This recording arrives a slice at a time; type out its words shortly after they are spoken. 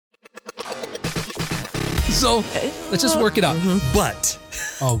So let's just work it out. But.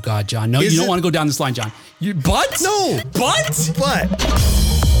 Oh, God, John. No, you don't want to go down this line, John. But? No. But? But.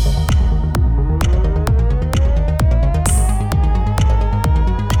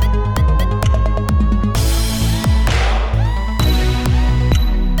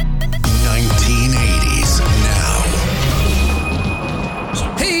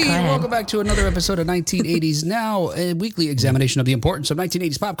 Welcome back to another episode of 1980s Now, a weekly examination of the importance of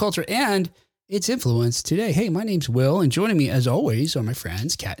 1980s pop culture and its influence today. Hey, my name's Will, and joining me as always are my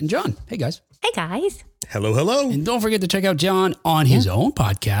friends, Kat and John. Hey, guys. Hey, guys. Hello, hello. And don't forget to check out John on his own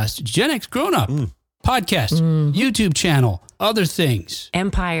podcast, Gen X Grown Up Podcast, YouTube channel, other things.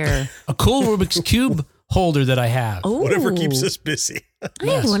 Empire. A cool Rubik's Cube holder that I have. Oh, Whatever keeps us busy. I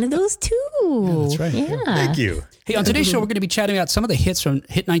have one of those too. Yeah, that's right. Yeah. Thank you. Hey, on today's show, we're going to be chatting about some of the hits from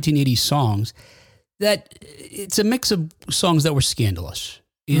hit 1980s songs that it's a mix of songs that were scandalous.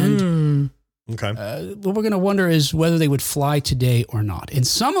 And Okay. what we're going to wonder is whether they would fly today or not. And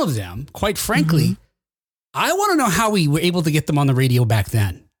some of them, quite frankly, I want to know how we were able to get them on the radio back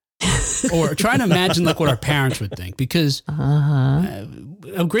then. Or trying to imagine like what our parents would think. Because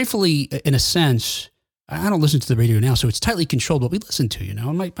gratefully, in a sense, I don't listen to the radio now, so it's tightly controlled what we listen to, you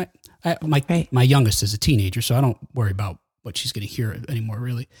know. My youngest is a teenager, so I don't worry about what she's going to hear anymore,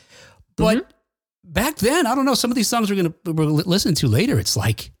 really. But back then, I don't know, some of these songs we're listening to later, it's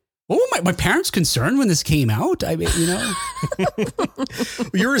like, what were my parents concerned when this came out? I mean, you know.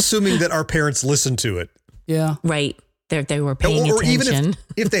 You're assuming that our parents listened to it. Yeah. Right. They were paying or attention. even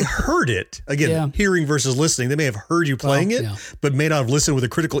if they heard it, again, hearing versus listening, they may have heard you playing it, but may not have listened with a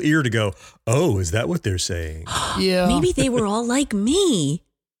critical ear to go, oh, is that what they're saying? Yeah. Maybe they were all like me.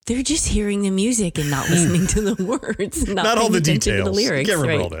 They're just hearing the music and not listening to the words. Not all the details. To the lyrics, Can't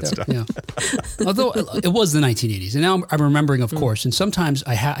remember right? all that stuff. Yeah. Although it was the 1980s, and now I'm remembering, of course, and sometimes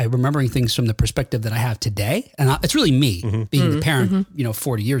I'm remembering things from the perspective that I have today, and it's really me being the parent,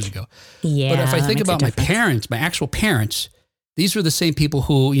 40 years ago. Yeah. But if I think about my parents, my actual parents, these were the same people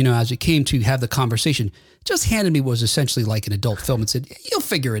who, as it came to have the conversation, just handed me what was essentially like an adult film and said, you'll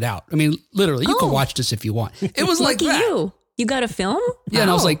figure it out. I mean, literally, you can watch this if you want. It was like that. You got a film? Yeah, wow.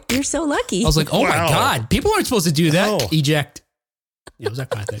 And I was like, you're so lucky. I was like, oh my God, people aren't supposed to do that. Oh. Eject. Yeah, it was that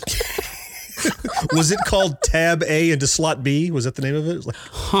kind of thing. Was it called Tab A into Slot B? Was that the name of it? It was like,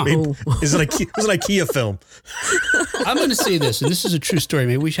 was it an IKEA film? I'm going to say this, and this is a true story.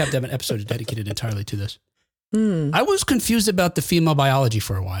 Maybe we should have to have an episode dedicated entirely to this. I was confused about the female biology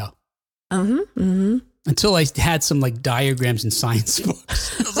for a while. Until I had some like diagrams in science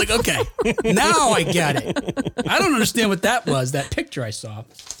books. I was like, okay, now I get it. I don't understand what that was, that picture I saw.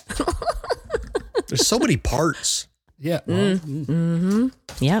 There's so many parts. Yeah.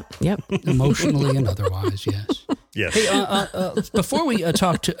 Yep. Emotionally and otherwise, yes. Yes. Hey, before we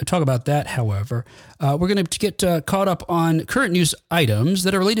talk about that, however, we're going to get caught up on current news items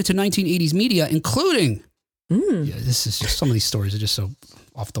that are related to 1980s media, including, this is just, some of these stories are just so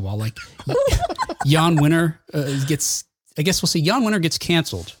off the wall. Like Jan Winter gets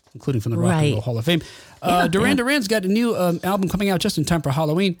canceled, including from the Rock and Roll Hall of Fame. Duran Duran's got a new album coming out just in time for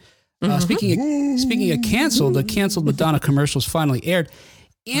Halloween. Speaking of canceled, the canceled Madonna commercials finally aired.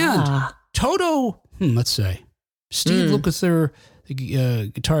 And Toto, let's say, Steve Lukather,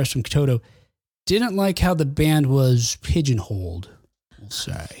 the guitarist from Toto, didn't like how the band was pigeonholed, we'll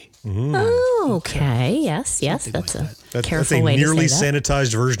say. Oh, okay. Yes. That's a careful way to say that. That's a nearly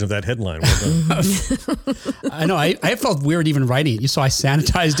sanitized version of that headline. I know. I felt weird even writing it. You saw I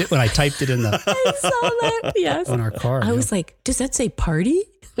sanitized it when I typed it in the. I saw that. Yes. On our car. I was like, does that say party?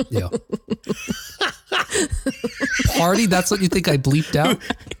 Yeah. Party? That's what you think I bleeped out?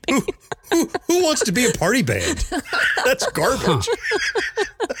 Who wants to be a party band? That's garbage.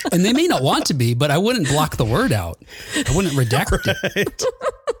 And they may not want to be, but I wouldn't block the word out. I wouldn't redact it.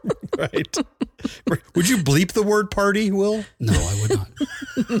 Right. Would you bleep the word party, Will? No, I would not.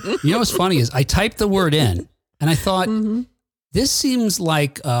 You know what's funny is I typed the word in and I thought, this seems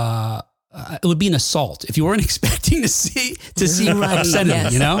like it would be an assault if you weren't expecting to see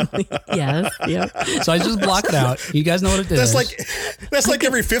obscenity, you know? Yes. Yep. So I just block it out. You guys know what it is. That's like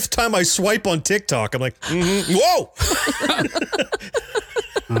every fifth time I swipe on TikTok, I'm like, whoa.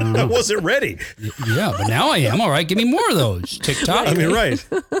 I wasn't ready. Yeah, but now I am. All right, give me more of those. TikTok. I mean, right.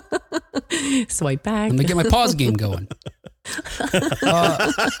 Swipe back. Let me get my pause game going.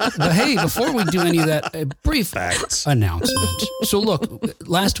 But hey, before we do any of that, a brief announcement. So look,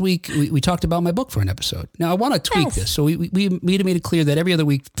 last week we talked about my book for an episode. Now I want to tweak this. So we made it clear that every other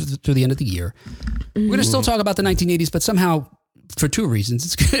week through the end of the year, we're going to still talk about the 1980s, but somehow for two reasons.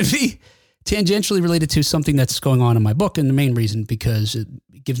 It's going to be tangentially related to something that's going on in my book, and the main reason because it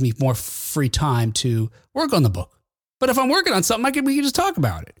gives me more free time to work on the book. But if I'm working on something, we can just talk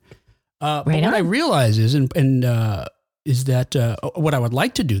about it. But what I realize is, is that what I would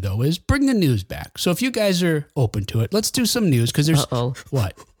like to do, though, is bring the news back. So if you guys are open to it, let's do some news, because there's...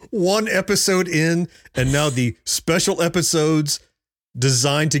 What? One episode in, and now the special episodes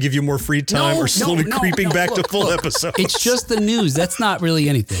designed to give you more free time are slowly creeping back to full episodes. It's just the news. That's not really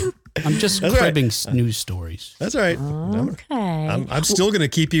anything. I'm just cribbing news stories. That's all right. Okay. I'm still going to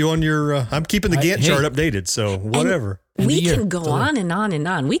keep you on your... I'm keeping the Gantt chart updated, so whatever. We can go on and on and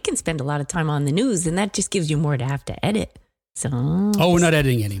on. We can spend a lot of time on the news, and that just gives you more to have to edit. So. Oh, we're not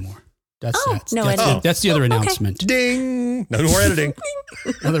editing anymore. That's the other announcement. Ding! No more editing.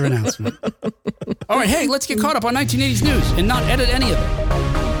 Another announcement. All right, hey, let's get caught up on 1980s news and not edit any of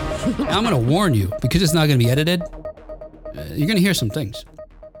it. Now, I'm going to warn you, because it's not going to be edited, you're going to hear some things.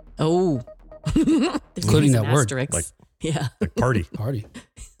 Oh. Including that word. Like party. Party.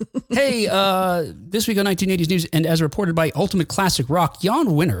 Hey, this week on 1980s news, and as reported by Ultimate Classic Rock,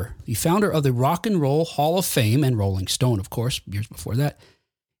 Jan Winter, the founder of the Rock and Roll Hall of Fame and Rolling Stone, of course, years before that,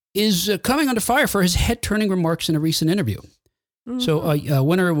 is coming under fire for his head-turning remarks in a recent interview. Mm-hmm. So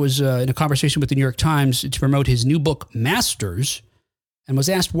Winter was in a conversation with the New York Times to promote his new book, Masters, and was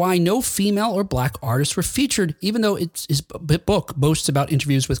asked why no female or black artists were featured, even though his book boasts about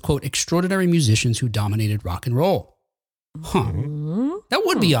interviews with, quote, extraordinary musicians who dominated rock and roll. That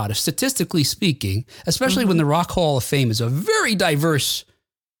would be odd, statistically speaking, especially when the Rock Hall of Fame is a very diverse,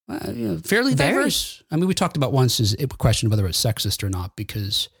 fairly diverse. I mean, we talked about once is a question of whether it's sexist or not,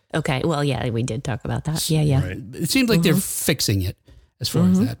 because... Okay, well, yeah, we did talk about that. Yeah. Right. It seems like they're fixing it as far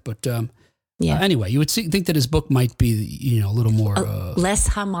as that, but anyway, you would think that his book might be, a little more... less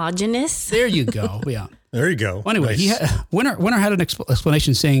homogenous? There you go, yeah. There you go. Well, anyway, nice. Winter had an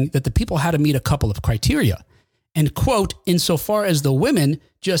explanation saying that the people had to meet a couple of criteria. And, quote, insofar as the women,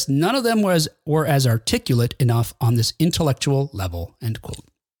 just none of them were as articulate enough on this intellectual level, end quote.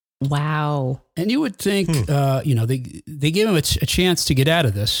 Wow. And you would think, they gave him a chance to get out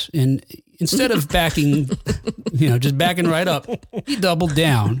of this. And instead of backing, just backing right up, he doubled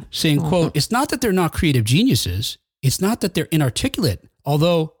down, saying, quote, it's not that they're not creative geniuses. It's not that they're inarticulate.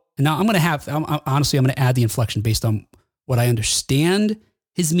 Although, now I'm going to add the inflection based on what I understand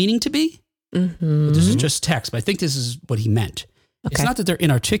his meaning to be. Mm-hmm. But this is just text, but I think this is what he meant. Okay. It's not that they're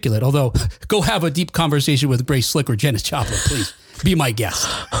inarticulate, although go have a deep conversation with Grace Slick or Janis Joplin, please. Be my guest.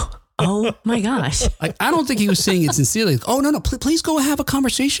 Oh my gosh. I don't think he was saying it sincerely. Oh, no, please go have a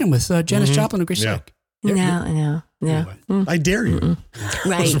conversation with Janis Joplin or Grace Slick. No. Anyway, I dare you.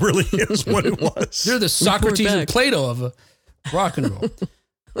 Right. It was what it was. They're the Socrates and Plato of rock and roll.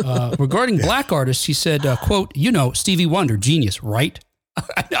 Regarding black artists, he said, quote, Stevie Wonder, genius, right?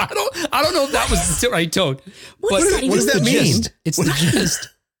 I don't know if that was the right tone. What does that mean? It's the gist.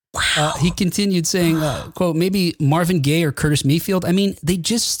 Wow. He continued saying, quote, maybe Marvin Gaye or Curtis Mayfield. I mean, they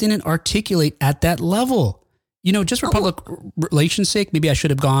just didn't articulate at that level. Just for public relations sake, maybe I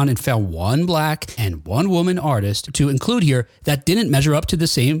should have gone and found one black and one woman artist to include here that didn't measure up to the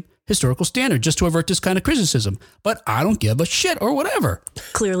same historical standard, just to avert this kind of criticism. But I don't give a shit or whatever.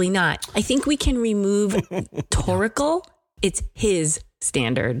 Clearly not. I think we can remove rhetorical. It's his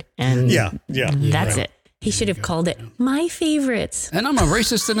standard. And that's it. He should have called it My Favorites. And I'm a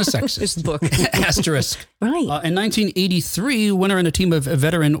racist and a sexist. Book. Asterisk. Right. In 1983, Winter and a team of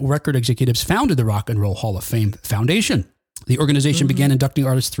veteran record executives founded the Rock and Roll Hall of Fame Foundation. The organization began inducting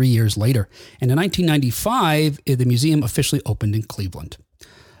artists 3 years later. And in 1995, the museum officially opened in Cleveland.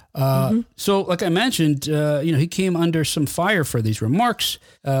 So like I mentioned, he came under some fire for these remarks.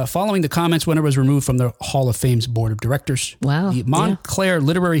 Following the comments, Winter was removed from the Hall of Fame's board of directors. Wow. The Montclair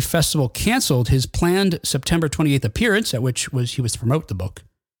Literary Festival canceled his planned September 28th appearance, at which he was to promote the book.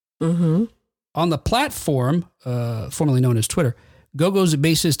 Mm-hmm. On the platform, formerly known as Twitter, Go-Go's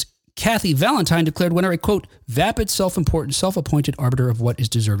bassist Kathy Valentine declared Winter a, quote, vapid, self-important, self-appointed arbiter of what is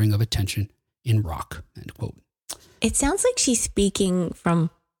deserving of attention in rock, end quote. It sounds like she's speaking from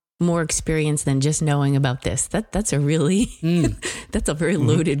more experience than just knowing about this. That's a really that's a very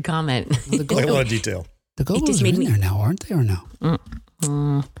loaded comment. A lot of detail. The Go-Go's are in there now, aren't they, or no?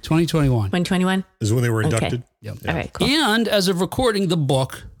 2021. 2021 is when they were inducted. Okay. Yep. All right, cool. And as of recording, the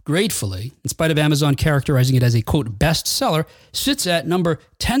book, gratefully, in spite of Amazon characterizing it as a, quote, bestseller, sits at number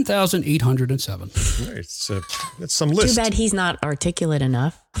 10,807. That's some list. Too bad he's not articulate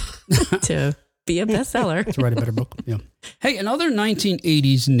enough to be a bestseller. To write a better book. Yeah. Hey, in other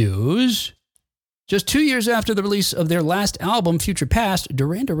 1980s news, just 2 years after the release of their last album, Future Past,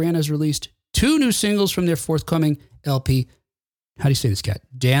 Duran Duran has released 2 new singles from their forthcoming LP, How do you say this, Kat?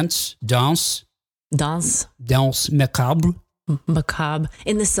 Danse macabre. Macabre.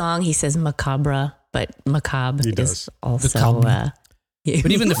 In the song, he says macabre, but macabre is also. But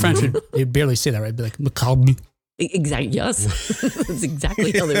even the French, they barely say that, right? It'd be like macabre. Exactly. Yes, that's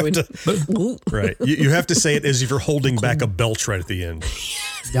exactly how they would. Right. You have to say it as if you're holding back a belch right at the end.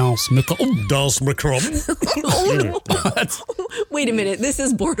 Danse macabre. Danse macabre. Wait a minute. This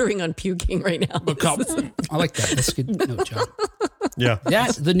is bordering on puking right now. Macabre. I like that. That's a good note, John. Yeah.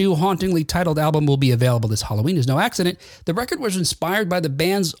 The new hauntingly titled album will be available this Halloween. Is no accident. The record was inspired by the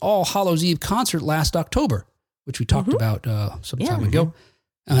band's All Hallows Eve concert last October, which we talked about some time ago.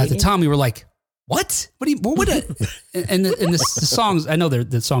 At the time, we were like, what? What would it? And the songs, I know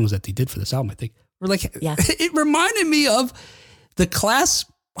the songs that they did for this album, I think, were like, it reminded me of the class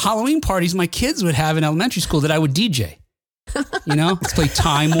Halloween parties my kids would have in elementary school that I would DJ. You know, let's play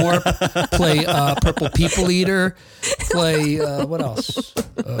Time Warp, play Purple People Eater, play what else?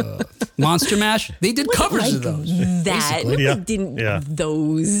 Monster Mash. They did covers of those. That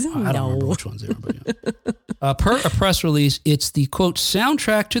those. I don't remember which ones they were, but per a press release, it's the quote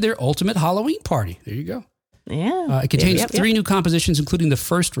soundtrack to their ultimate Halloween party. There you go. Yeah. It contains 3 new compositions, including the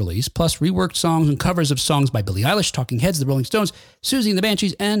first release, plus reworked songs and covers of songs by Billie Eilish, Talking Heads, The Rolling Stones, Susie and the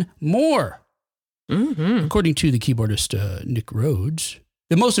Banshees, and more. Mm-hmm. According to the keyboardist Nick Rhodes,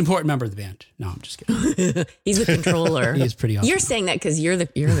 the most important member of the band. No, I'm just kidding. He's the controller. He is pretty awesome. You're saying that because you're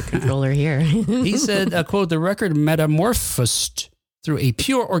the controller here. He said, quote, the record metamorphosed through a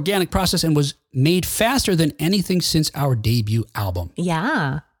pure organic process and was made faster than anything since our debut album.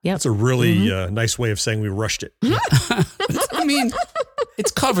 Yeah. Yep. That's a really nice way of saying we rushed it. I mean,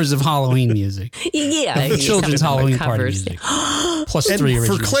 it's covers of Halloween music. Yeah. Children's Halloween party music. Plus and 3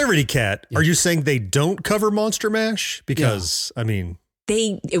 originals. For clarity, Kat, are you saying they don't cover Monster Mash? Because, I mean...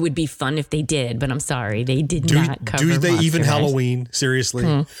 It would be fun if they did, but I'm sorry. They did not cover Do they Monster even Mash. Halloween?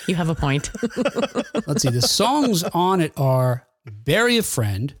 Seriously? You have a point. Let's see. The songs on it are Bury a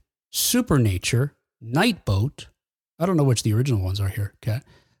Friend, Supernature, Night Boat. I don't know which the original ones are here, Kat.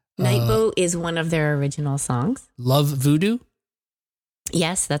 Night Boat is one of their original songs. Love Voodoo?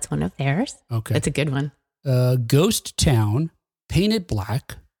 Yes, that's one of theirs. Okay. That's a good one. Ghost Town, Painted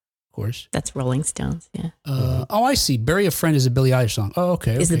Black, of course. That's Rolling Stones, yeah. Oh, I see. Bury a Friend is a Billie Eilish song. Oh,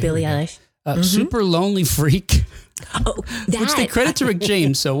 okay. Is the Billie Eilish. Super Lonely Freak. Oh, that. Which they credit to Rick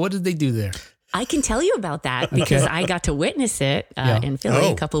James, so what did they do there? I can tell you about that because I got to witness it in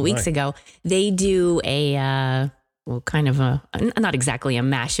Philly a couple of weeks ago. They do kind of not exactly a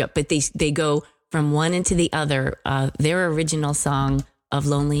mashup, but they go from one into the other. Their original song of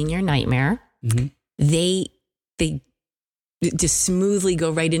Lonely in Your Nightmare, they just smoothly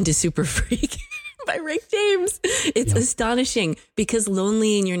go right into Super Freak by Rick James. It's astonishing because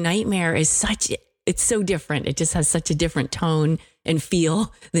Lonely in Your Nightmare is it's so different. It just has such a different tone and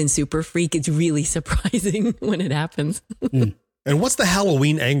feel than Super Freak. It's really surprising when it happens. And what's the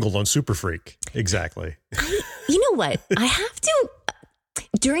Halloween angle on Super Freak exactly? You know what? I have to.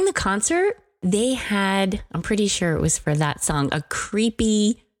 During the concert, they had, I'm pretty sure it was for that song, a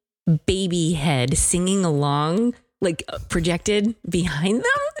creepy baby head singing along, like projected behind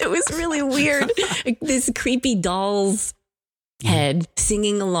them. It was really weird. This creepy doll's head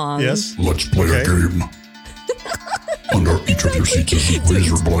singing along. Yes. Let's play a game. Under each of your seats is a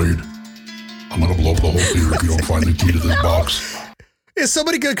laser blade. I'm going to blow up the whole theater if you don't find the key to this box. Is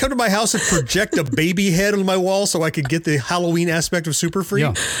somebody going to come to my house and project a baby head on my wall so I could get the Halloween aspect of Super Freak?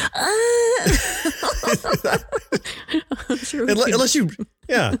 Yeah. Sure unless you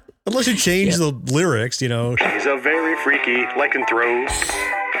change the lyrics, you know. He's a very freaky lycanthrope.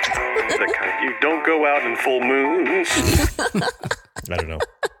 The kind you don't go out in full moons. I don't know.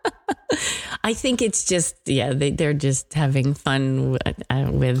 I think it's just, they're just having fun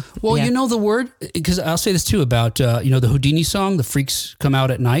with. Well, you know the word, because I'll say this too about, the Houdini song, The Freaks Come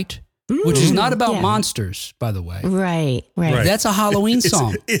Out at Night, which is not about monsters, by the way. Right. That's a Halloween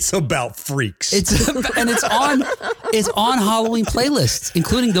song. It's about freaks. It's on Halloween playlists,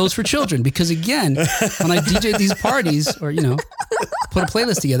 including those for children. Because again, when I DJ these parties or, put a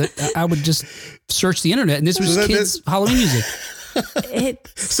playlist together, I would just search the internet and this was kids' Halloween music.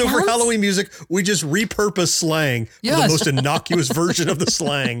 So for Halloween music, we just repurpose slang for the most innocuous version of the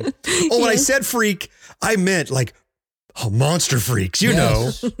slang. When I said freak, I meant like monster freaks, you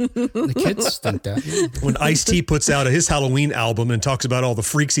know. The kids think that. When Ice-T puts out his Halloween album and talks about all the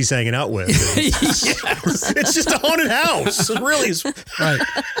freaks he's hanging out with. It's just a haunted house. It really is. Right.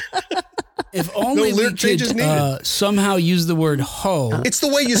 If only we could somehow use the word ho. It's the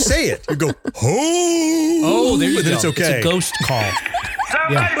way you say it. You go, ho. Oh, there you go. Then it's okay. It's a ghost call.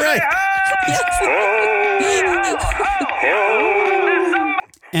 Somebody say ho.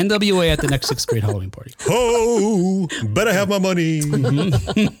 NWA at the next 6th grade Halloween party. Oh, better have my money.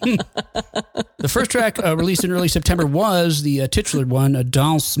 The first track released in early September was the titular one,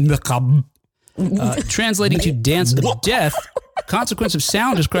 Danse Macabre, translating to Dance of Death. Consequence of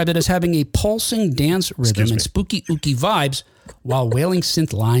Sound described it as having a pulsing dance rhythm and spooky ooky vibes, while wailing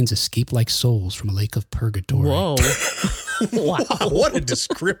synth lines escape like souls from a lake of purgatory. Whoa. Wow. What a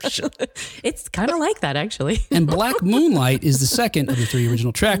description. It's kind of like that, actually. And Black Moonlight is the second of the 3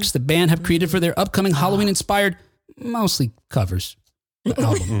 original tracks the band have created for their upcoming Halloween-inspired, mostly covers,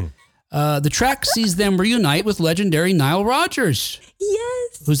 album. The track sees them reunite with legendary Nile Rodgers.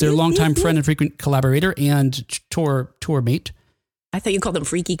 Yes. Who's their longtime friend and frequent collaborator and tour mate. I thought you called them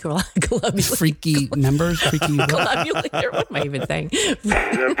freaky collaborator. Freaky members. Freaky collaborator. What am I even saying?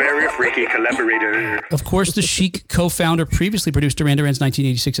 The very freaky collaborator. Of course, the Chic co-founder previously produced Duran Duran's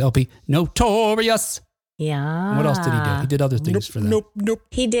 1986 LP, Notorious. Yeah. What else did he do? He did other things for them. Nope.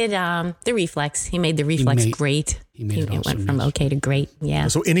 He did the Reflex. He made the Reflex great. He made it awesome, went from okay to great. Yeah.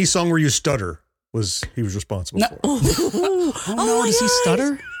 So any song where you stutter he was responsible for. Oh no, does he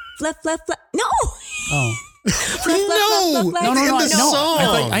stutter? Flap. No. Oh. No. No.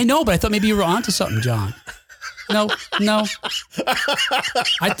 Song. I know, but I thought maybe you were onto something, John. No.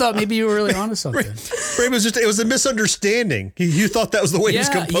 I thought maybe you were really onto something. It was a misunderstanding. You thought that was the way he was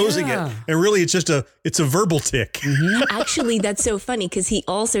composing it. And really it's a verbal tick. Mm-hmm. Actually, that's so funny because he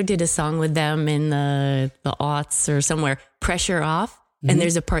also did a song with them in the aughts or somewhere, Pressure Off. Mm-hmm. And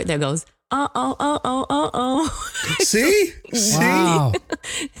there's a part that goes, oh. See? Wow.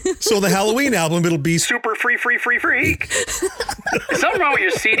 So the Halloween album, it'll be Super freak. Is something wrong with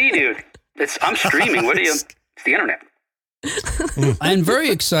your CD, dude? I'm streaming. What are you? It's the internet. And very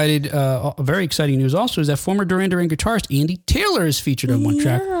exciting news also is that former Duran Duran guitarist Andy Taylor is featured on one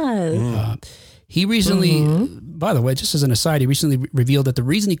track. He recently, by the way, just as an aside, he recently revealed that the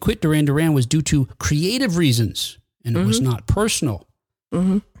reason he quit Duran Duran was due to creative reasons, and it was not personal.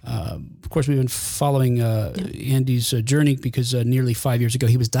 Of course, we've been following Andy's journey because nearly 5 years ago,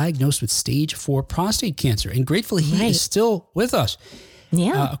 he was diagnosed with stage 4 prostate cancer. And gratefully, he is still with us.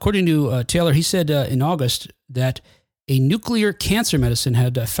 Yeah. According to Taylor, he said in August that a nuclear cancer medicine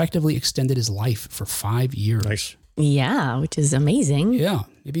had effectively extended his life for 5 years. Nice. Yeah, which is amazing. Yeah.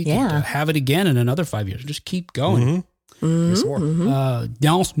 Maybe you could have it again in another 5 years. Just keep going.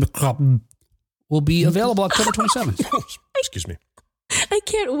 Danse Macabre will be available October 27th. Excuse me. I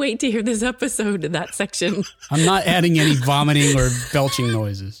can't wait to hear this episode in that section. I'm not adding any vomiting or belching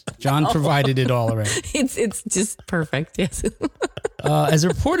noises. John provided it all already. It's just perfect, yes. As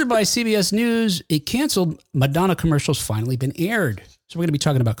reported by CBS News, a canceled Madonna commercial has finally been aired. So we're going to be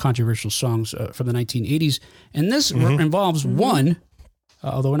talking about controversial songs from the 1980s. And this involves one,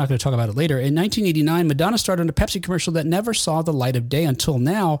 although we're not going to talk about it later. In 1989, Madonna started on a Pepsi commercial that never saw the light of day until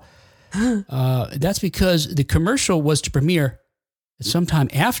now. That's because the commercial was to premiere sometime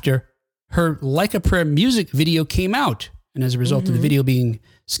after her Like a Prayer music video came out. And as a result of the video being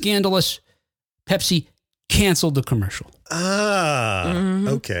scandalous, Pepsi canceled the commercial.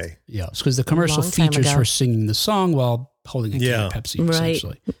 Okay. Yeah, it's because the commercial features her singing the song while holding a can of Pepsi,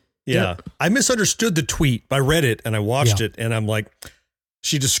 essentially. Yeah. Yep. I misunderstood the tweet. I read it and I watched it and I'm like,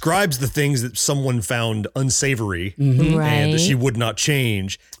 she describes the things that someone found unsavory and that she would not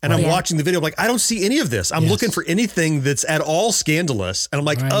change. And I'm watching the video, I'm like, I don't see any of this. I'm looking for anything that's at all scandalous. And I'm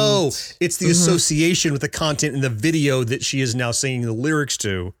like, oh, it's the association with the content in the video that she is now singing the lyrics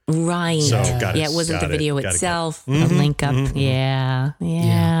to. Right. So, it wasn't the video itself. The link up. Yeah.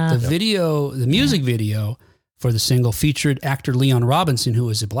 The video, the music video for the single featured actor Leon Robinson, who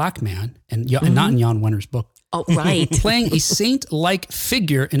was a black man, and not in Jan Wenner's book. Oh, right. Playing a saint-like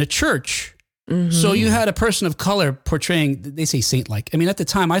figure in a church. So you had a person of color portraying, they say saint-like. I mean, at the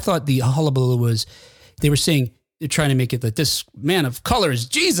time, I thought the hullabaloo was, they were saying, they're trying to make it that this man of color is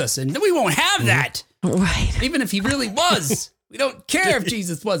Jesus, and we won't have that. Right. Even if he really was. We don't care if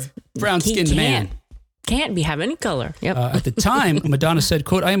Jesus was brown-skinned man. Can't have any color. Yep. At the time, Madonna said,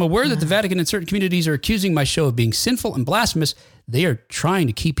 quote, I am aware that the Vatican and certain communities are accusing my show of being sinful and blasphemous. They are trying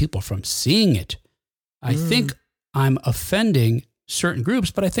to keep people from seeing it. I think I'm offending certain groups,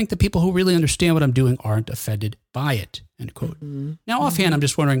 but I think the people who really understand what I'm doing aren't offended by it, end quote. Now, offhand, I'm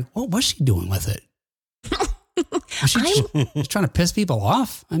just wondering, what was she doing with it? Was she just trying to piss people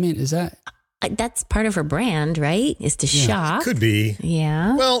off? I mean, is that... That's part of her brand, right? Is to shock. Could be.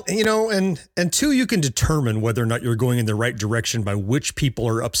 Yeah. Well, and two, you can determine whether or not you're going in the right direction by which people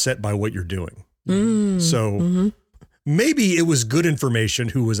are upset by what you're doing. So maybe it was good information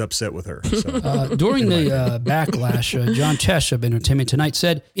who was upset with her. So. During the backlash, John Tesh of Entertainment Tonight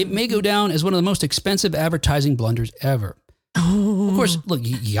said, it may go down as one of the most expensive advertising blunders ever. Oh. Of course, look,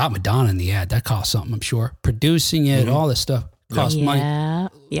 you got Madonna in the ad. That cost something, I'm sure. Producing it, all this stuff cost money.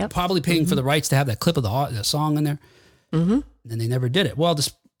 Yep. Probably paying for the rights to have that clip of the song in there. Mm-hmm. And they never did it. Well,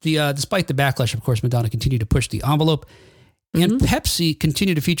 despite the backlash, of course, Madonna continued to push the envelope. And Pepsi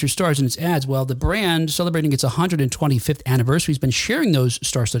continued to feature stars in its ads. Well, the brand, celebrating its 125th anniversary, has been sharing those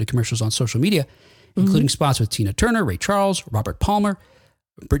star-studded commercials on social media, including spots with Tina Turner, Ray Charles, Robert Palmer,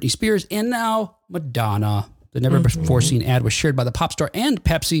 Britney Spears, and now Madonna. The never-before-seen ad was shared by the pop star and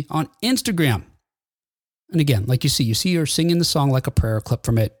Pepsi on Instagram. And again, like you see her singing the song like a prayer, clip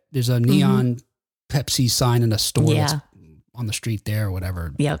from it. There's a neon Pepsi sign in a store that's on the street there or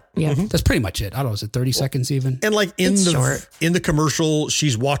whatever. Yep. That's pretty much it. I don't know, is it 30 seconds even? And like in the commercial,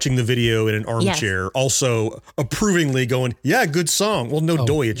 she's watching the video in an armchair, also approvingly going, yeah, good song. Well, no,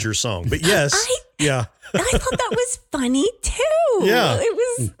 doy, it's your song. But yes. I thought that was funny too. Yeah. It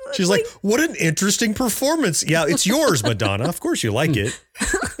was. She's like, what an interesting performance. Yeah, it's yours, Madonna. Of course you like it.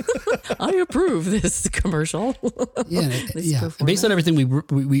 I approve this commercial. Based on everything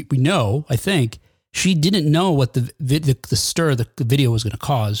we know, I think she didn't know what the stir the video was going to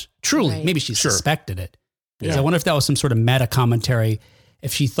cause. Truly, maybe she suspected it. Because I wonder if that was some sort of meta commentary.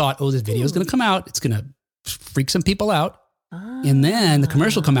 If she thought, this video is going to come out, it's going to freak some people out. And then the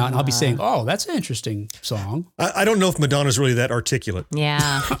commercial come out and I'll be saying, that's an interesting song. I don't know if Madonna's really that articulate.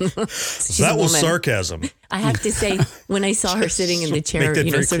 Yeah. That was sarcasm. I have to say, when I saw her sitting in the chair,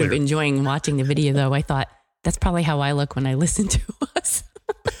 sort of enjoying watching the video, though, I thought, that's probably how I look when I listen to us.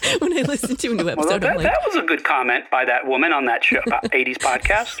 When I listen to a new episode. Well, that was a good comment by that woman on that show, 80s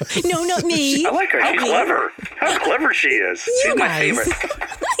podcast. No, not me. I like her. She's clever. How clever she is. She's my favorite.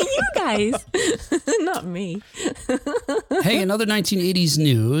 You guys. Not me. Hey, another 1980s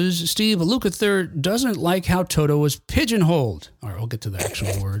news. Steve Lukather doesn't like how Toto was pigeonholed. All right, we'll get to the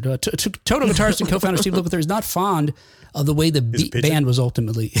actual word. Toto guitarist and co-founder Steve Lukather is not fond of the way the band was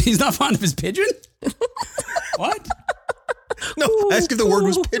ultimately. He's not fond of his pigeon? What? No, ask if the word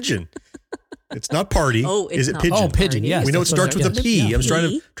was pigeon. It's not party. Is it pigeon? Oh, pigeon, yes. We know it starts with a P. I'm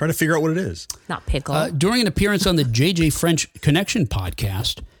trying to figure out what it is. Not pickle. During an appearance on the JJ French Connection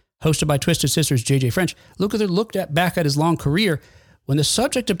podcast, hosted by Twisted Sisters JJ French, Lukather looked back at his long career. When the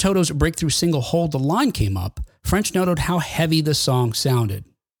subject of Toto's breakthrough single Hold the Line came up, French noted how heavy the song sounded.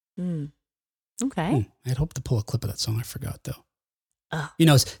 Okay. I'd hoped to pull a clip of that song. I forgot, though.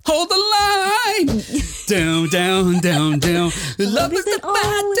 It's Hold the Line. Down, down, down, down. Love is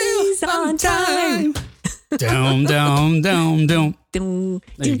always on time. Down, down, down, down. There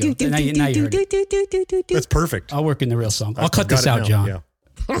you go. Now you heard it. That's perfect. I'll work in the real song. I'll cut this out, John. Yeah.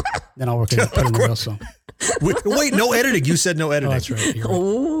 Then I'll put in the real song. Wait, no editing. You said no editing. Oh, that's right. Right.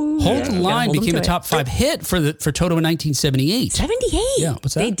 Hold the Line became a top 5 hit for Toto in 1978. 78? Yeah,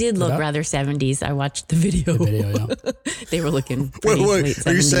 what's that? They did look rather 70s. I watched the video. They were looking pretty late 70s.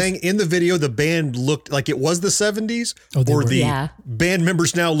 Are you saying in the video the band looked like it was the 70s? Or the band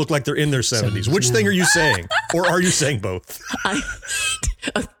members now look like they're in their 70s? Which thing are you saying? Or are you saying both?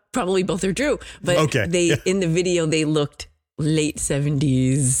 Probably both are true. But in the video, they looked late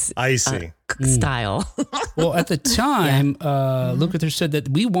 70s. I see. Style. Well, at the time, Lukather said that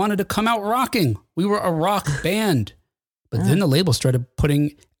we wanted to come out rocking. We were a rock band. But then the label started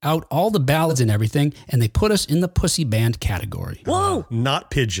putting out all the ballads and everything, and they put us in the pussy band category. Whoa. Not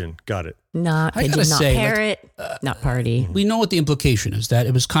pigeon. Got it. Not pigeon, not parrot, not party. We know what the implication is, that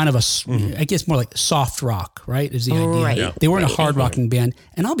it was kind of I guess more like soft rock, right? Is the idea. Right. Yeah. They weren't a hard rocking band.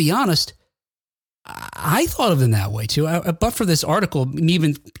 And I'll be honest, I thought of them that way too. But for this article,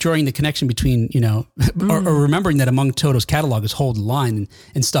 even drawing the connection between, or remembering that among Toto's catalog is Hold the Line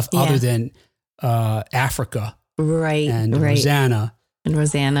and stuff other than Africa. Right. And Rosanna. And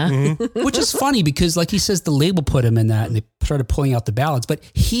Rosanna. Which is funny because, like he says, the label put him in that and they started pulling out the ballads. But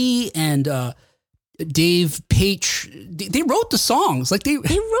he and Dave Paich, they wrote the songs. Like they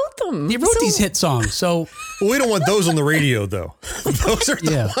wrote them. They wrote these hit songs. So we don't want those on the radio, though. Those are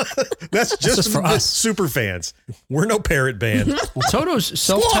that's just for us super fans. We're no parrot band. Well, Toto's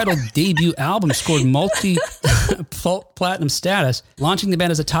self-titled debut album scored multi-platinum status, launching the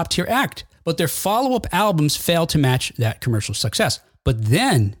band as a top-tier act. But their follow-up albums failed to match that commercial success. But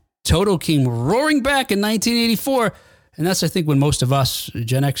then Toto came roaring back in 1984, and that's, I think, when most of us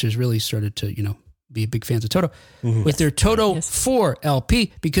Gen Xers really started to, be big fans of Toto, with their Toto 4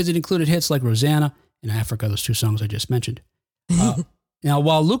 LP, because it included hits like Rosanna and Africa, those two songs I just mentioned. Now,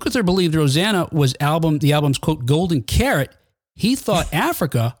 while Lukather believed Rosanna was the album's, quote, golden carrot, he thought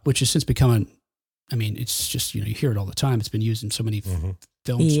Africa, which has since become it's just, you hear it all the time. It's been used in so many films,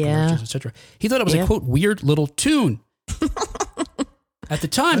 commercials, etc. He thought it was a, quote, weird little tune. At the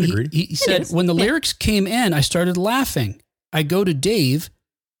time, he said, when the lyrics came in, I started laughing. I go to Dave.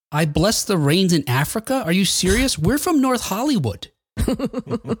 I bless the rains in Africa. Are you serious? We're from North Hollywood.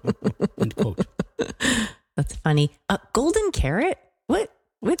 End quote. That's funny. Golden carrot?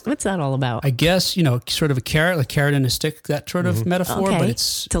 What's that all about? I guess, sort of a carrot and a stick, that sort of metaphor, okay. But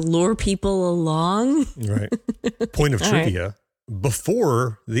it's to lure people along. Right. Point of trivia.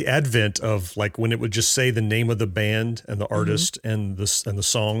 Before the advent of like when it would just say the name of the band and the artist and the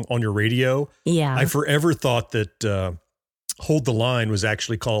song on your radio. Yeah. I forever thought that Hold the Line was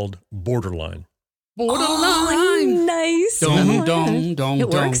actually called Borderline. Borderline. Nice. Dong. It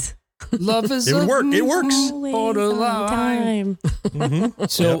works. Love is It works. Borderline.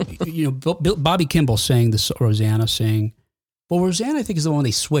 So, Bobby Kimball sang this, Rosanna sang. Well, Rosanna, I think, is the one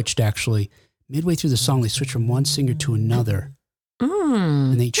they switched, actually. Midway through the song, they switched from one singer to another.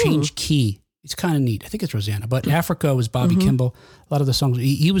 And they changed key. It's kind of neat. I think it's Rosanna. But Africa was Bobby Kimball. A lot of the songs,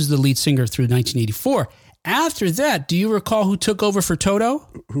 he was the lead singer through 1984. After that, do you recall who took over for Toto?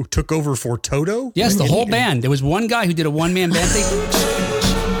 Who took over for Toto? Yes, the whole band. There was one guy who did a one-man band thing.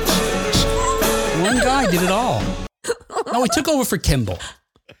 One guy did it all. No, he took over for Kimball.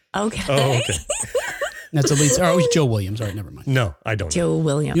 Okay. Oh, okay. That's the lead. Oh, it was Joe Williams. All right, never mind. No, I don't know. Joe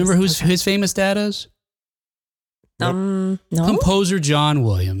Williams. You remember who's his famous dad is? No. Composer John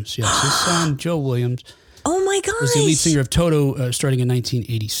Williams. Yes, his son, Joe Williams. Oh my gosh. Was the lead singer of Toto starting in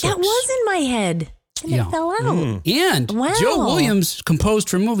 1986. That was in my head. And it fell out. And Wow. Joe Williams composed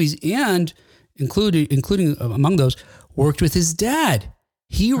for movies and including among those, worked with his dad.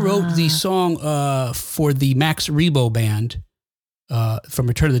 He wrote the song for the Max Rebo band from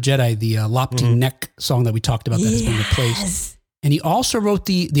Return of the Jedi, the Lopty Neck song that we talked about that has been replaced. And he also wrote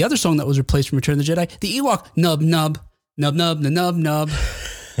the other song that was replaced from Return of the Jedi, the Ewok, Nub Nub, Nub Nub, Nub Nub.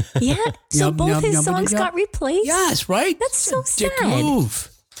 Yeah, so Nub, both nub, his nub, songs nub. got replaced? Yes, right? That's so Dick sad. move.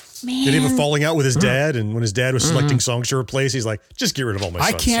 Man. Did he have a falling out with his dad? And when his dad was selecting songs to replace, he's like, just get rid of all my I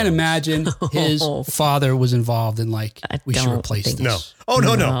songs. can't imagine his father was involved in we should don't replace think this. No. Oh,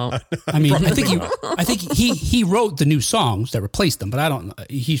 no. I mean, I think he wrote the new songs that replaced them, but I don't know.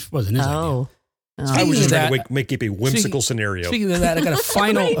 He wasn't his idea. I was just Speaking of trying to make it a whimsical scenario. Speaking of that, I got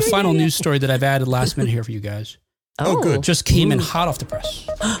a final news story that I've added last minute here for you guys. Oh, good. Just came in hot off the press.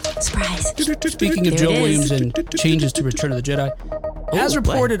 Surprise. Speaking of There Joe it Williams is. and changes to Return of the Jedi, as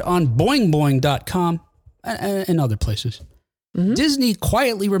reported on boingboing.com and other places, Disney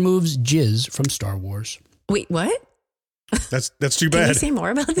quietly removes jizz from Star Wars. Wait, what? That's too Can you bad. Oh. say more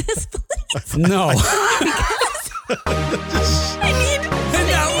about this, please? No. I need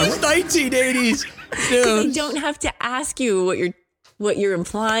That was 1980s. I don't have to ask you what you're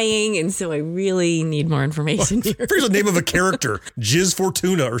implying, and so I really need more information here. Here's the name of a character, Jizz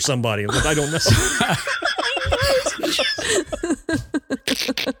Fortuna or somebody. Like, I don't know.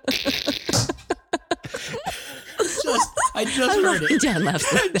 I just heard it. John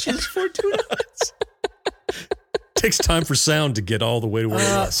laughs like that. Jizz Fortuna. Takes time for sound to get all the way to where it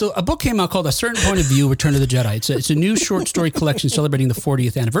was. So a book came out called A Certain Point of View, Return of the Jedi. It's a new short story collection celebrating the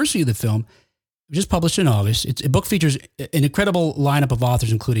 40th anniversary of the film. It was just published in August. A book features an incredible lineup of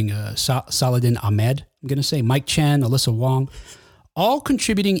authors, including Saladin Ahmed, I'm going to say, Mike Chen, Alyssa Wong, all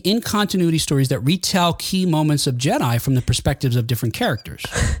contributing in continuity stories that retell key moments of Jedi from the perspectives of different characters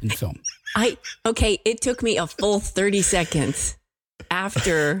in the film. It took me a full 30 seconds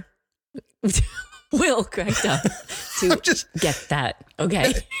after Will cracked up to get that.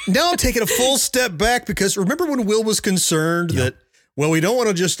 Okay. Now I'm taking a full step back because remember when Will was concerned that, well, we don't want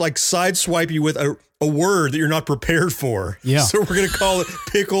to just like sideswipe you with a word that you're not prepared for. Yeah. So we're going to call it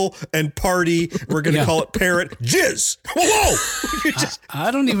pickle and party. We're going to call it parrot. Jizz. Whoa.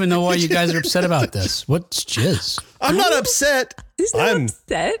 I don't even know why you guys are upset about this. What's jizz? I'm not upset. It's not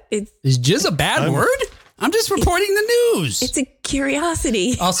upset. Is jizz a bad word? I'm just reporting the news. It's a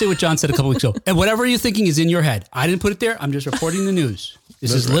curiosity. I'll say what John said a couple weeks ago. And whatever you're thinking is in your head. I didn't put it there. I'm just reporting the news.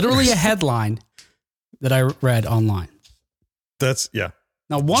 This is literally a headline that I read online.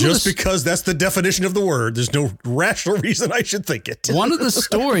 Now, because that's the definition of the word, there's no rational reason I should think it. One of the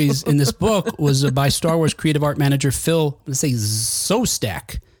stories in this book was by Star Wars creative art manager Phil, let's say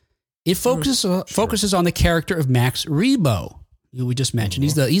Szostak. It focuses on the character of Max Rebo, who we just mentioned.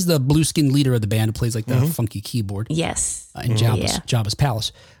 He's the blue skin leader of the band who plays like the funky keyboard. Yes. In Jabba's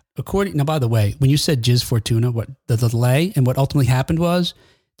palace. Now, by the way, when you said Jizz Fortuna, what the delay and what ultimately happened was,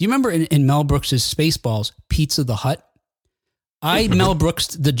 do you remember in Mel Brooks' Spaceballs, Pizza the Hut? I Mel Brooks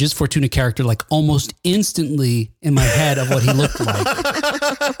the Jizz Fortuna character like almost instantly in my head of what he looked like.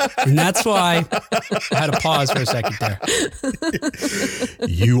 And that's why I had to pause for a second there.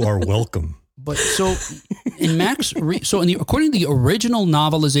 You are welcome. But so according to the original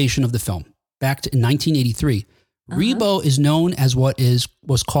novelization of the film, back in 1983, Rebo is known as what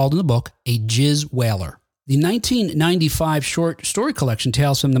was called in the book a jizz wailer. The 1995 short story collection,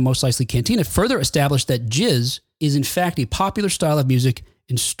 Tales from the Mos Eisley Cantina, further established that jizz is in fact a popular style of music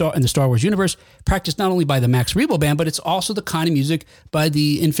in the Star Wars universe, practiced not only by the Max Rebo Band, but it's also the kind of music by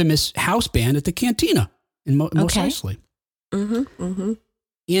the infamous house band at the Cantina in Mos Eisley. And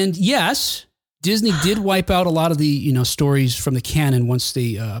yes, Disney did wipe out a lot of the stories from the canon once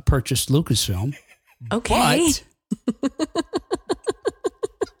they purchased Lucasfilm. Okay.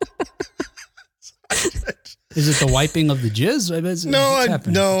 But is it the wiping of the jizz?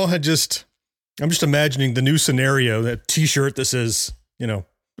 I'm just imagining the new scenario, that T-shirt that says,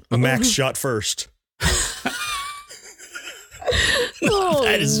 Max shot first.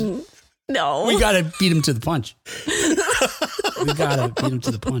 That is no. We got to beat him to the punch.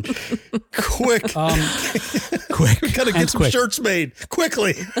 Quick. We got to get some shirts made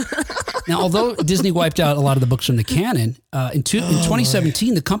quickly. Now, although Disney wiped out a lot of the books from the canon, in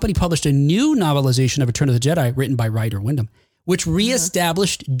 2017, the company published a new novelization of Return of the Jedi written by Ryder Wyndham, which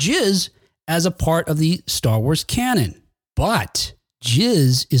reestablished jizz as a part of the Star Wars canon. But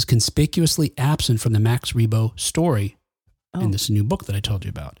jizz is conspicuously absent from the Max Rebo story in this new book that I told you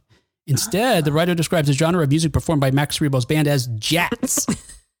about. Instead, the writer describes the genre of music performed by Max Rebo's band as jazz.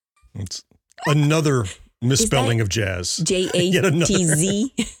 It's another misspelling of jazz.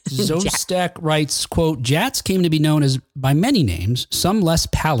 J-A-T-Z. Zostack writes, quote, "Jats came to be known as by many names, some less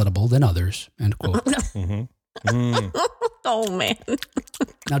palatable than others," end quote. Oh, man.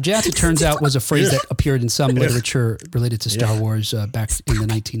 Now, jats, it turns out, was a phrase that appeared in some literature related to Star Wars back in the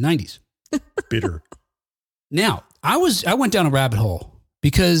 1990s. Bitter. Now, I went down a rabbit hole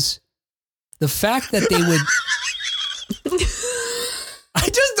because the fact that they would... I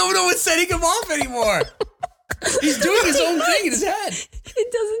just don't know what's setting him off anymore. He's doing his own thing in his head.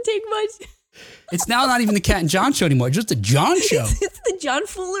 It doesn't take much. It's now not even the Cat and John show anymore. It's just the John show. It's the John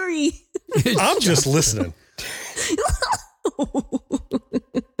Foolery. I'm just listening.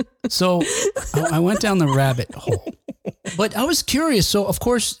 So I went down the rabbit hole, but I was curious. So of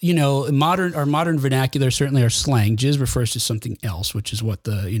course, our modern vernacular, certainly our slang, jizz refers to something else, which is what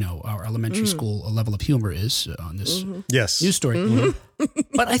our elementary school level of humor is on this news story.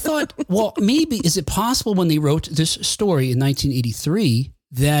 But I thought, well, maybe is it possible when they wrote this story in 1983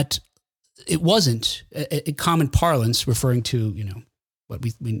 that it wasn't a common parlance referring to, what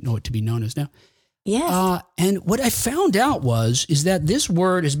we know it to be known as now. Yes. And what I found out is that this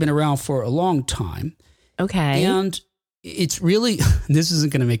word has been around for a long time. Okay. And it's really, this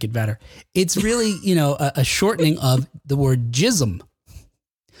isn't going to make it better. It's really, a shortening of the word jism,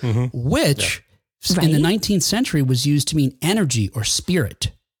 which in the 19th century was used to mean energy or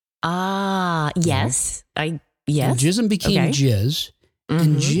spirit. Yes. Yes. And jism became jizz,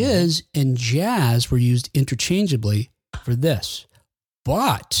 and jizz and jazz were used interchangeably for this.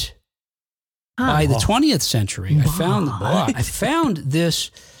 But by the 20th century, I found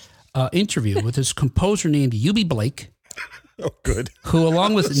this interview with this composer named Eubie Blake. Oh, good. Who,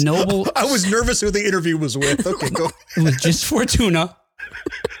 along with Noble... I was nervous who the interview was with. Okay, go. It was Just Fortuna.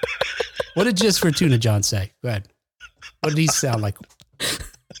 What did Just Fortuna John say? Go ahead. What did he sound like?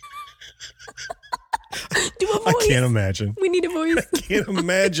 Do a voice. I can't imagine. We need a voice. I can't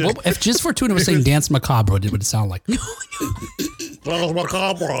imagine. Well, if Just Fortuna was saying Dance Macabre, what would it sound like? Dance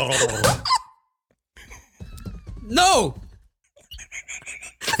Macabre. No!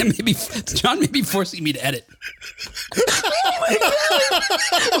 Maybe John may be forcing me to edit.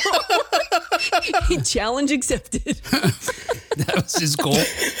 Challenge accepted. That was his goal.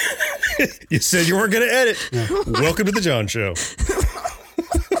 You said you weren't going to edit. Yeah. Welcome to the John Show.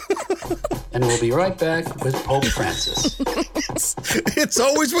 And we'll be right back with Pope Francis. It's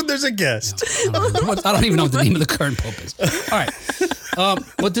always when there's a guest. I don't even know what the name of the current Pope is. All right.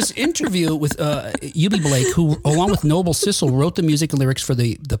 But this interview with Eubie Blake, who, along with Noble Sissle, wrote the music and lyrics for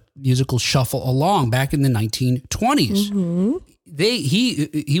the musical Shuffle Along back in the 1920s.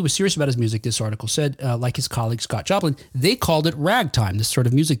 He was serious about his music, this article said, like his colleague Scott Joplin. They called it ragtime, this sort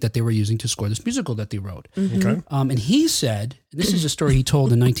of music that they were using to score this musical that they wrote. Okay. And he said, this is a story he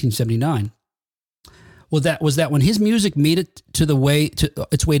told in 1979, was that when his music made it its way to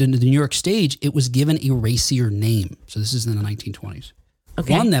the New York stage, it was given a racier name. So this is in the 1920s.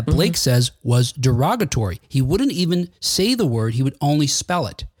 Okay. One that Blake says was derogatory. He wouldn't even say the word, he would only spell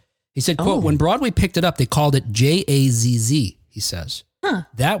it. He said, quote, when Broadway picked it up, they called it J-A-Z-Z, he says. Huh.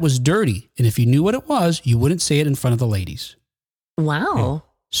 That was dirty. And if you knew what it was, you wouldn't say it in front of the ladies. Wow.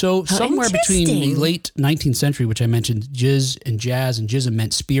 So somewhere between the late 19th century, which I mentioned, jizz and jazz, and jism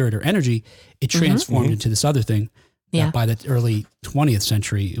meant spirit or energy, it transformed into this other thing. Yeah. By the early 20th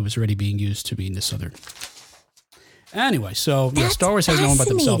century, it was already being used to mean this other Anyway, so Star Wars has no one but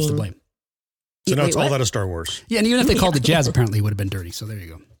themselves to blame. So now it's all out of Star Wars. Yeah, and even if they called it jazz, apparently it would have been dirty. So there you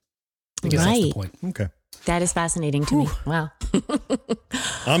go. I guess that's the point. Okay. That is fascinating to me. Wow.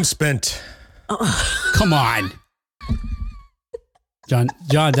 I'm spent. Come on. John,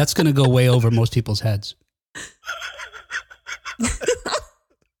 that's going to go way over most people's heads.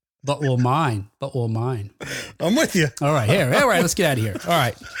 But will mine. I'm with you. All right, let's get out of here. All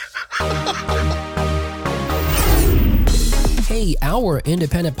right. Hey, our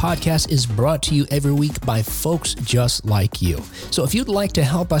independent podcast is brought to you every week by folks just like you. So if you'd like to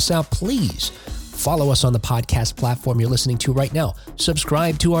help us out, please follow us on the podcast platform you're listening to right now.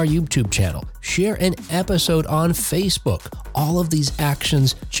 Subscribe to our YouTube channel. Share an episode on Facebook. All of these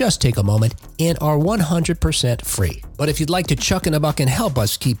actions just take a moment and are 100% free. But if you'd like to chuck in a buck and help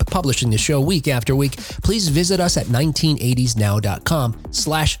us keep publishing the show week after week, please visit us at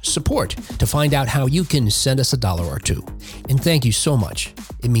 1980snow.com/support to find out how you can send us $1 or $2. And thank you so much.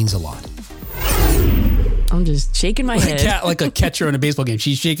 It means a lot. I'm just shaking my head. Like a catcher in a baseball game.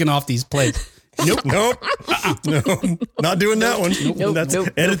 She's shaking off these plates. Nope. No, not doing that one. Nope.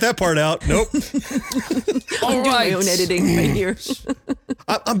 Edit that part out. Nope. I'm doing my own editing right here.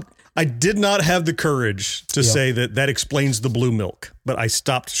 I did not have the courage to say that explains the blue milk, but I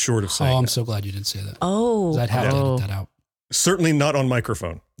stopped short of saying I'm so glad you didn't say that. Oh. I'd have to edit that out. Certainly not on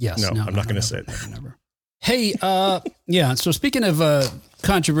microphone. Yes. No, I'm not going to say it. Never. Hey, so speaking of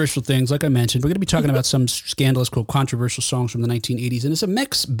controversial things, like I mentioned, we're going to be talking about some scandalous, quote, controversial songs from the 1980s. And it's a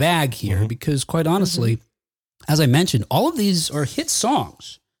mixed bag here because, quite honestly, as I mentioned, all of these are hit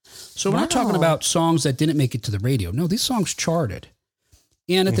songs. So we're not talking about songs that didn't make it to the radio. No, these songs charted.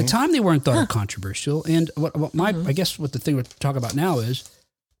 And at the time, they weren't thought of controversial. And I guess what the thing we're talking about now is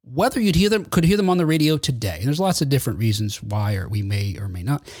whether could hear them on the radio today. And there's lots of different reasons why, or we may or may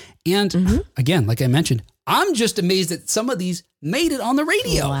not. And again, like I mentioned, I'm just amazed that some of these made it on the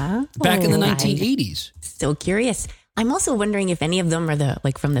radio back in the 1980s. So curious. I'm also wondering if any of them are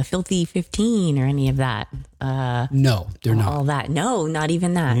from the Filthy 15 or any of that. No, they're not. All that. No, not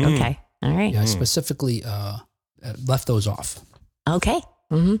even that. Okay. All right. Yeah, I specifically left those off. Okay.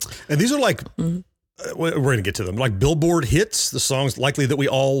 And these are we're going to get to them, like Billboard hits, the songs likely that we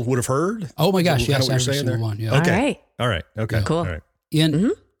all would have heard. Oh my gosh, yes, every single one. Yeah. Okay. All right. Okay. Yeah. Cool. All right.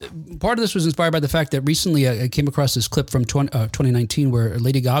 And part of this was inspired by the fact that recently I came across this clip from 2019 where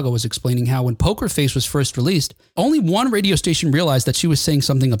Lady Gaga was explaining how when Poker Face was first released, only one radio station realized that she was saying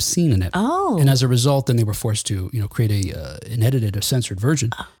something obscene in it. Oh. And as a result, then they were forced to, create an edited or censored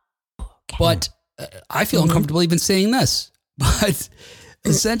version. Okay. But I feel uncomfortable even saying this. But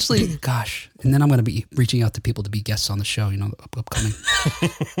essentially, gosh, and then I'm going to be reaching out to people to be guests on the show, upcoming.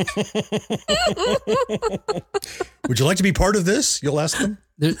 Would you like to be part of this? You'll ask them.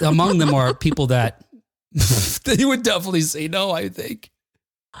 Among them are people that they would definitely say no, I think.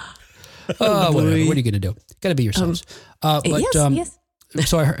 Whatever. What are you going to do? Got to be yourselves. Yes.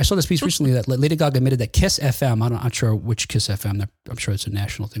 So I saw this piece recently that Lady Gaga admitted that Kiss FM, I'm not sure which Kiss FM, I'm sure it's a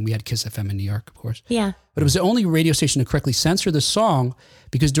national thing. We had Kiss FM in New York, of course. Yeah. But it was the only radio station to correctly censor the song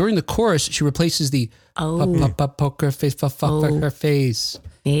because during the chorus, she replaces the poker face, poker face.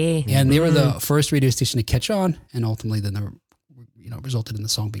 Yeah. And they were the first radio station to catch on, and ultimately then they were, resulted in the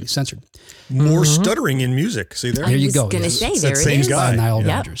song being censored. More stuttering in music. See there? There you go. I was going to say, there it is. Guy. Nile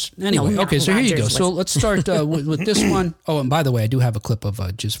Rodgers. Anyway, okay, so here you go. So let's start with this one. Oh, and by the way, I do have a clip of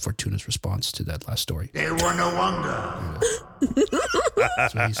Giz Fortuna's response to that last story. They were no wonder.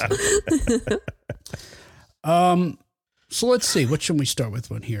 That's what he said. So let's see. What should we start with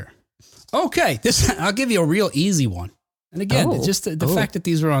one here? Okay, I'll give you a real easy one. And again, it's just the fact that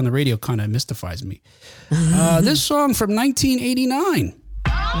these were on the radio kind of mystifies me. This song from 1989.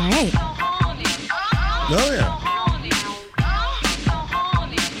 All right. Oh, yeah.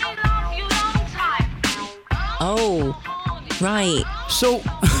 Oh, right. So,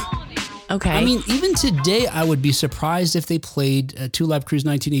 okay. I mean, even today, I would be surprised if they played Two Live Crew's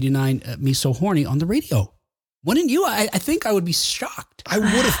 1989 Me So Horny on the radio. Wouldn't you? I think I would be shocked. I would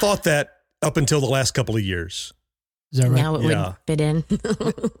have thought that up until the last couple of years. Is that right? Now it would fit in.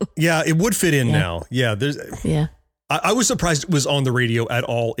 Yeah, it would fit in now. Yeah. Yeah. I was surprised it was on the radio at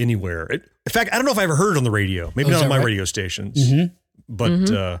all anywhere. In fact, I don't know if I ever heard it on the radio. Maybe not on my radio stations.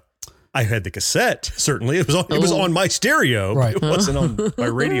 But I had the cassette, certainly. It was on my stereo. Right. It wasn't on my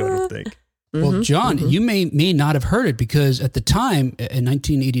radio, I don't think. Well, John, you may not have heard it because at the time, in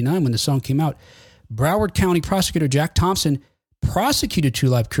 1989, when the song came out, Broward County prosecutor Jack Thompson prosecuted Two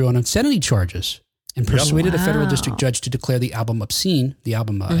Live Crew on obscenity charges and persuaded a federal district judge to declare the album obscene, the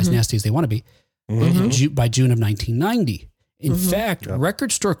album As Nasty As They Want to Be, by June of 1990. In fact,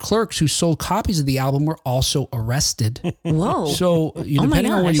 record store clerks who sold copies of the album were also arrested. Whoa. So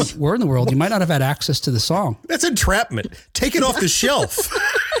depending on where you were in the world, you might not have had access to the song. That's entrapment. Take it off the shelf.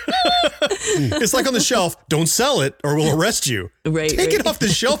 It's like on the shelf, don't sell it or we'll arrest you. Right. Take it off the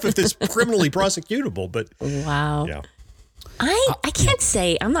shelf if it's criminally prosecutable. But wow. Yeah. I can't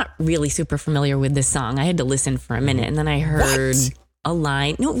say, I'm not really super familiar with this song. I had to listen for a minute and then I heard a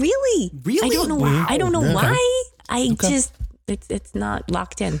line. No, really? Really? I don't know why. I don't know why. Just, it's not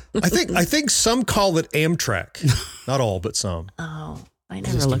locked in. I think some call it Amtrak. Not all, but some. Oh, I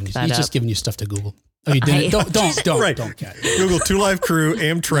never looked that up. He's just giving you stuff to Google. Oh, you didn't? Don't. Right. Don't get it. Google 2 Live Crew,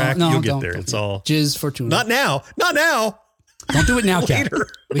 Amtrak, you'll get there. It's all. Jizz for tuna. Not now. Don't do it now, Kat.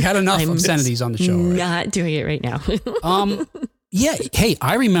 We had enough obscenities on the show. Right? Not doing it right now. Yeah. Hey,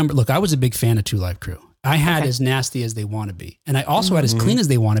 I remember, look, I was a big fan of 2 Live Crew. I had As Nasty As They Want to Be. And I also had As Clean As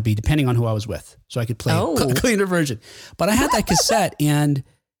They Want to Be, depending on who I was with. So I could play a cleaner version. But I had that cassette, and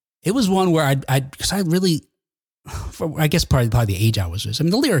it was one where because I really, I guess probably the age I was just. I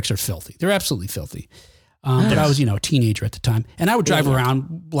mean, the lyrics are filthy. They're absolutely filthy. But I was, a teenager at the time. And I would drive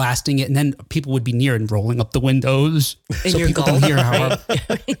around blasting it, and then people would be near and rolling up the windows. So people don't hear how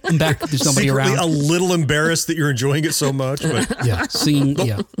I'm back. There's nobody secretly around. A little embarrassed that you're enjoying it so much. But Yeah, singing.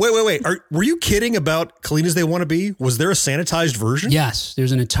 Yeah. Wait. Were you kidding about Clean As They Want to Be? Was there a sanitized version? Yes,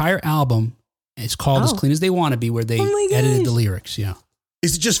 there's an entire album. It's called As Clean As They Want to Be, where they edited the lyrics. Yeah.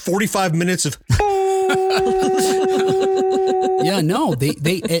 Is it just 45 minutes of... Yeah, no, they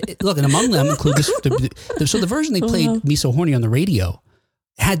look, and among them include this. So the version they played "Me So Horny" on the radio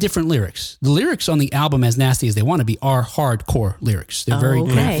had different lyrics. The lyrics on the album "As Nasty As They Want to Be" are hardcore lyrics. They're very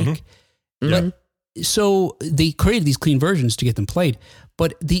graphic. But, so they created these clean versions to get them played.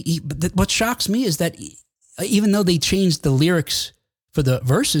 But what shocks me is that even though they changed the lyrics for the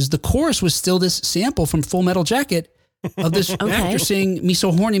verses, the chorus was still this sample from Full Metal Jacket of this actor saying, "Me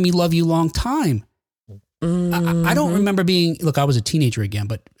so horny, me love you long time." I don't remember I was a teenager again,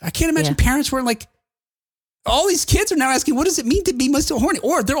 but I can't imagine parents were like, all these kids are now asking, what does it mean to be so horny?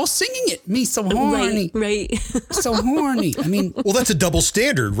 Or they're all singing it, me so horny. Right. So horny. I mean, well, that's a double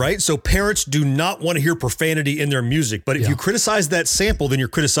standard, right? So parents do not want to hear profanity in their music. But if you criticize that sample, then you're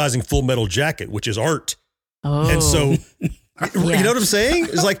criticizing Full Metal Jacket, which is art. Oh. And so, you know what I'm saying?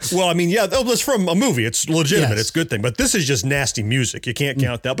 It's like, well, I mean, that's from a movie. It's legitimate. It's a good thing. But this is just nasty music. You can't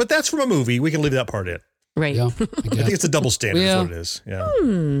count that. But that's from a movie. We can leave that part in. Right. Yeah, I think it's a double standard is what it is. Yeah.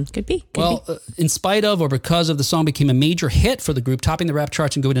 Could be. In spite of or because of the song became a major hit for the group, topping the rap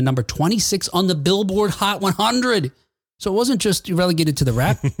charts and going to number 26 on the Billboard Hot 100. So it wasn't just relegated to the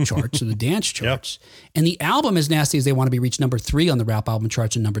rap charts or the dance charts. And the album As Nasty As They Want to Be reached number 3 on the rap album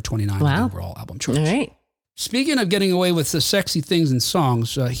charts and number 29 on the overall album charts. All right. Speaking of getting away with the sexy things in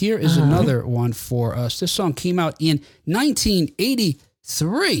songs, here is another one for us. This song came out in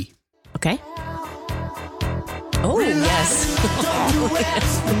 1983. Okay. Oh, yes.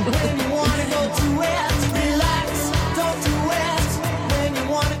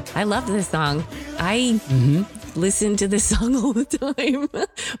 I love this song. I listen to this song all the time,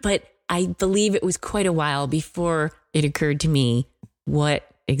 but I believe it was quite a while before it occurred to me what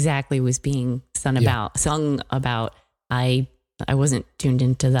exactly was being sung about. I wasn't tuned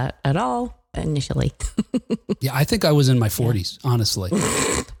into that at all initially. Yeah, I think I was in my 40s, honestly.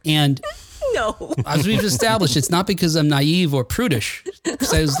 And no, as we've established, it's not because I'm naive or prudish,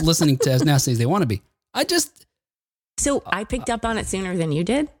 because I was listening to As Nasty As They Want to Be. So I picked up on it sooner than you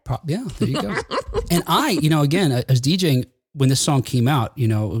did? Yeah, there you go. And I, again, as DJing, when this song came out,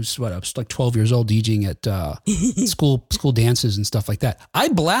 I was like 12 years old DJing at school dances and stuff like that. I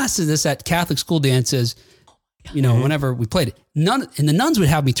blasted this at Catholic school dances, whenever we played it. And the nuns would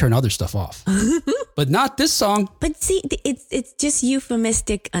have me turn other stuff off, but not this song. But see, it's just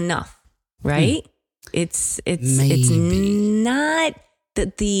euphemistic enough. Right? It's not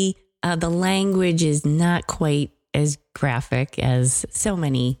that the language is not quite as graphic as so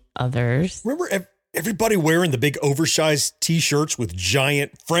many others. Remember everybody wearing the big oversized t-shirts with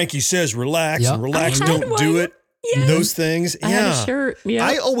giant Frankie says relax and relax don't do it. Yes. Those things. I had a shirt. Yeah.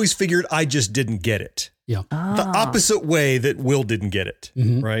 I always figured I just didn't get it. Yeah. The opposite way that Will didn't get it.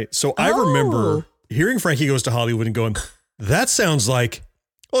 Right? So I remember hearing Frankie Goes to Hollywood and going, that sounds like,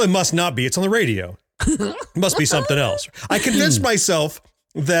 well, it must not be. It's on the radio. It must be something else. I convinced myself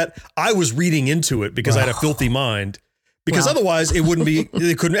that I was reading into it because I had a filthy mind. Because otherwise, it wouldn't be.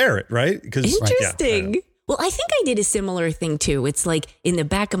 They couldn't air it, right? Interesting. Well, I think I did a similar thing too. It's like in the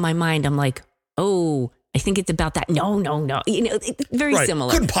back of my mind, I'm like, oh, I think it's about that. No. Very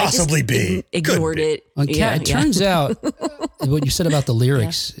similar. Couldn't possibly be. Ignored it. It turns out what you said about the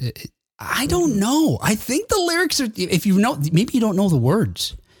lyrics. I don't know. I think the lyrics are, if you know, maybe you don't know the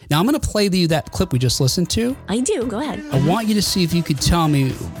words. Now I'm going to play that clip we just listened to. I do. Go ahead. I want you to see if you could tell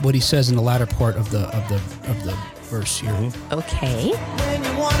me what he says in the latter part of the verse here. Mm-hmm. Okay. When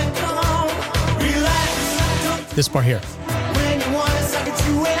you wanna come on, relax. This part here. When you wanna suck it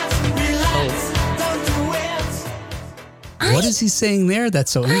to it, relax. Don't do it. What is he saying there?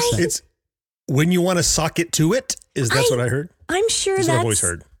 That's so interesting. It's when you want to sock it to it. That's what I heard? I'm sure that's what I've always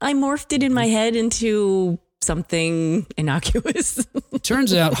heard. I morphed it in my head into something innocuous.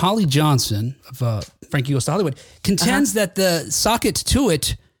 Turns out Holly Johnson of Frankie Goes to Hollywood contends that the sock it to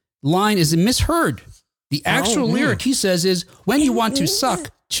it line is misheard. The actual lyric, he says, is when you want to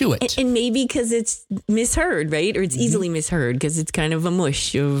suck, chew it. And maybe because it's misheard, right? Or it's easily misheard because it's kind of a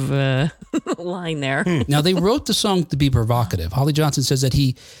mush of line there. Now, they wrote the song to be provocative. Holly Johnson says that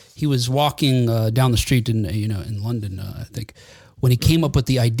he was walking down the street in London, I think, when he came up with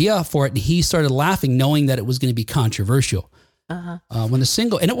the idea for it, and he started laughing knowing that it was going to be controversial. When the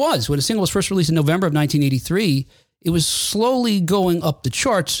single was first released in November of 1983, it was slowly going up the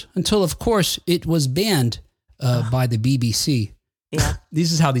charts until, of course, it was banned by the BBC. Yeah.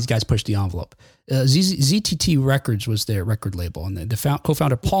 This is how these guys pushed the envelope. ZTT Records was their record label, and the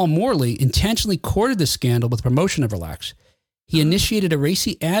co-founder Paul Morley intentionally courted the scandal with promotion of Relax. He initiated a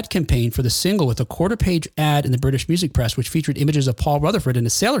racy ad campaign for the single with a quarter-page ad in the British music press, which featured images of Paul Rutherford in a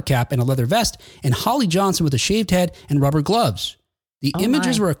sailor cap and a leather vest, and Holly Johnson with a shaved head and rubber gloves. The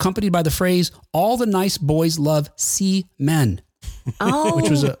images were accompanied by the phrase, "All the nice boys love sea men," which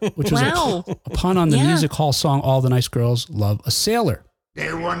was a pun on the music hall song, "All the nice girls love a sailor."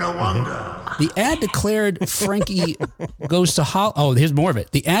 They were no wonder. The ad declared Frankie Goes to here's more of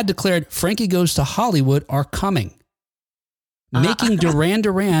it. The ad declared Frankie Goes to Hollywood are coming, making Duran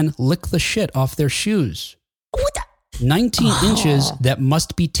Duran lick the shit off their shoes. What the? 19 inches that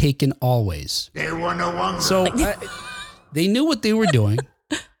must be taken always. They were no wonder. So they knew what they were doing.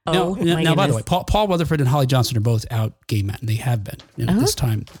 Now, by the way, Paul Rutherford and Holly Johnson are both out gay men. They have been. At this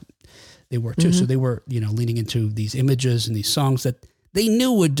time, they were too. So they were, leaning into these images and these songs that they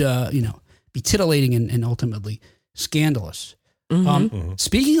knew would, be titillating and ultimately scandalous.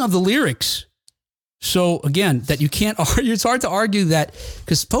 Speaking of the lyrics, so again, that you can't argue. It's hard to argue that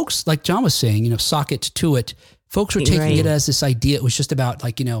because folks, like John was saying, sock it to it. Folks were taking it as this idea. It was just about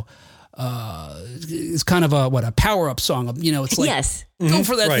it's kind of a power up song. It's like, go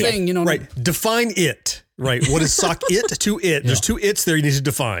for that thing, Right. Define it. Right. What is sock it to it? There's two its there you need to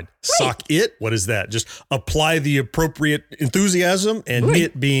define. Sock it. What is that? Just apply the appropriate enthusiasm, and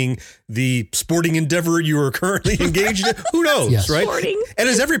it being the sporting endeavor you are currently engaged in. Who knows, right? Sporting. And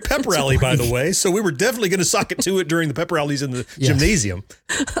it's every pep rally, by the way. So we were definitely going to sock it to it during the pep rallies in the gymnasium.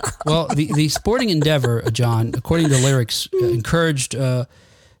 Well, the sporting endeavor, John, according to the lyrics, encouraged the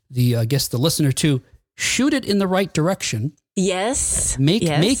listener to shoot it in the right direction. Yes.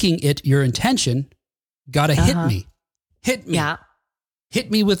 Making it your intention. Gotta hit me. Hit me. Yeah.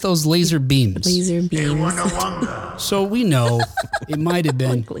 Hit me with those laser beams. Laser They were beams. no wonder. So we know it might have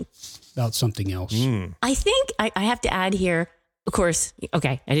been about something else. I think I have to add here, of course,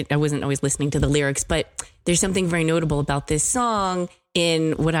 okay, I wasn't always listening to the lyrics, but there's something very notable about this song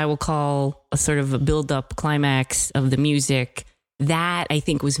in what I will call a sort of a build-up climax of the music that I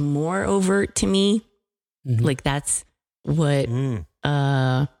think was more overt to me. Like that's what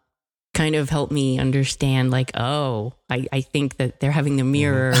kind of helped me understand, like, I think that they're having the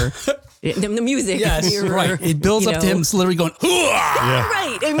mirror, the music. Yes, mirror, right. It builds up to him literally going,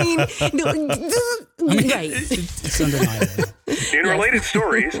 right. I mean, right. It's undeniable. In related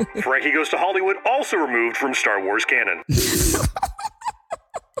stories, Frankie Goes to Hollywood also removed from Star Wars canon.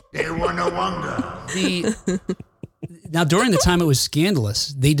 They were no wonder. Now, during the time it was scandalous,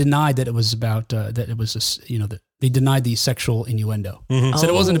 they denied that it was about that it was that they denied the sexual innuendo. Said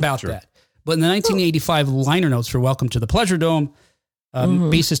it wasn't about that. But in the 1985 liner notes for "Welcome to the Pleasure Dome,"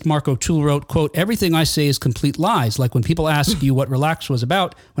 bassist Mark O'Toole wrote, quote, "Everything I say is complete lies. Like when people ask you what Relax was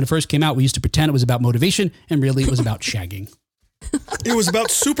about, when it first came out, we used to pretend it was about motivation, and really it was about shagging." It was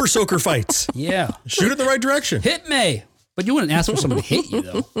about super soaker fights. Yeah. Shoot it the right direction. Hit me. But you wouldn't ask for someone to hit you,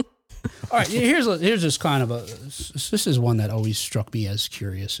 though. All right, here's just kind of this is one that always struck me as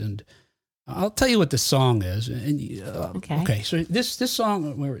curious, and I'll tell you what the song is. And okay, so this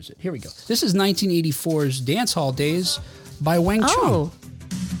song, where is it? Here we go. This is 1984's Dance Hall Days by Wang Chung.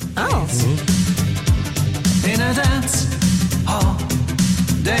 In a dance hall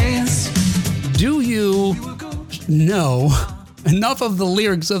days. Do you know enough of the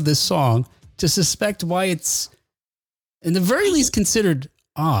lyrics of this song to suspect why it's, in the very least, considered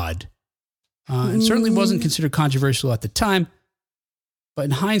odd? It certainly wasn't considered controversial at the time. But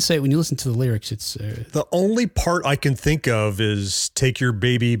in hindsight, when you listen to the lyrics, it's the only part I can think of is take your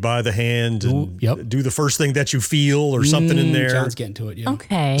baby by the hand and do the first thing that you feel or something in there. John's getting to it. Yeah.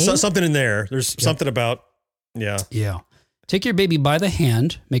 Okay. Something in there. There's something about, yeah. Take your baby by the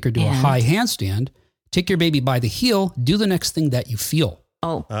hand, make her do a high handstand. Take your baby by the heel, do the next thing that you feel.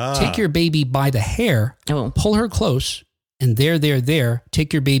 Take your baby by the hair, pull her close, and there,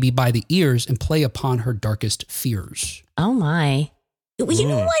 take your baby by the ears and play upon her darkest fears. Oh my. You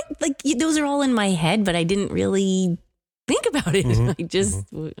know what? Like those are all in my head, but I didn't really think about it. I just.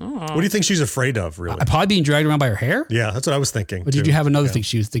 What do you think she's afraid of, really? Probably being dragged around by her hair? Yeah, that's what I was thinking. Or did you have another thing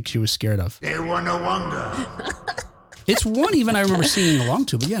she was scared of? They wanna wonder. It's one even I remember singing along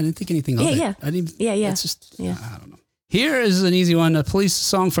to, but I didn't think anything of it. Yeah. I didn't. Yeah. It's just, I don't know. Here is an easy one, a Police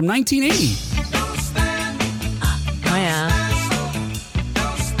song from 1980. Oh, yeah.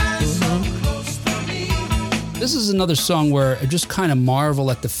 This is another song where I just kind of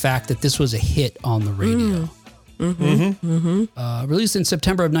marvel at the fact that this was a hit on the radio. Released in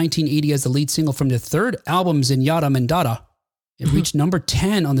September of 1980 as the lead single from their third album, Zenyatta Mendatta, it reached number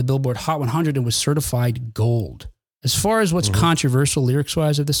 10 on the Billboard Hot 100 and was certified gold. As far as what's controversial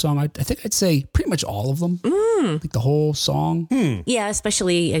lyrics-wise of this song, I think I'd say pretty much all of them. Like the whole song. Yeah,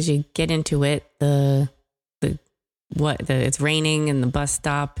 especially as you get into it, it's raining and the bus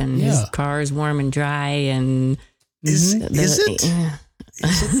stop and his car is warm and dry and is it? Is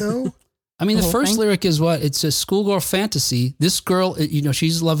it though? I mean, the first lyric is what? It's a schoolgirl fantasy. This girl,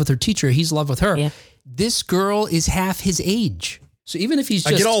 she's in love with her teacher. He's in love with her. Yeah. This girl is half his age. So even if he's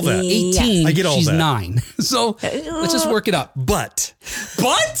just 18, I get all she's that. 9. So let's just work it up. But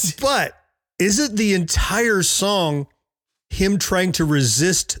isn't the entire song him trying to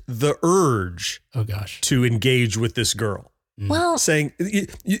resist the urge to engage with this girl? Well, saying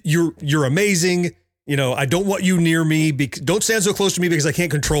you're amazing. I don't want you near me. Don't stand so close to me because I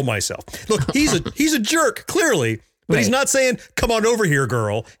can't control myself. Look, he's a jerk, clearly. But he's not saying, come on over here,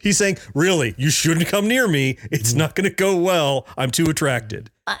 girl. He's saying, really, you shouldn't come near me. It's not going to go well. I'm too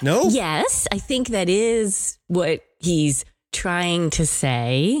attracted. No? Yes, I think that is what he's trying to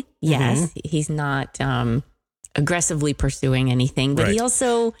say. Yes, he's not aggressively pursuing anything, but he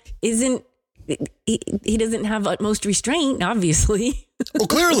also isn't, he doesn't have utmost restraint, obviously. Well,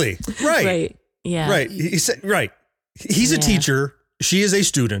 clearly. Right. Right. Yeah. Right. He said, right. He's a teacher. She is a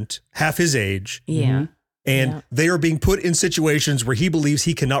student, half his age. Yeah. And they are being put in situations where he believes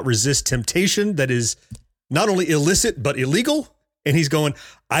he cannot resist temptation that is not only illicit, but illegal. And he's going,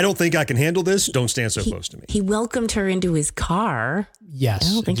 I don't think I can handle this. Don't stand so close to me. He welcomed her into his car. Yes,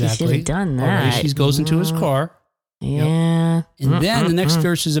 I don't think he should have done that. Already she goes into his car. Yeah. Yep. And then the next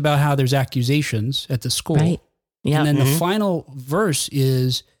verse is about how there's accusations at the school. Right. Yeah. And then the final verse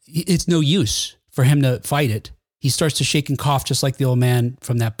is, it's no use for him to fight it. He starts to shake and cough just like the old man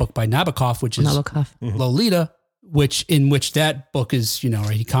from that book by Nabokov, which is Lolita, in which that book is,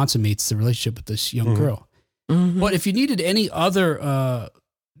 he consummates the relationship with this young girl. But if you needed any other,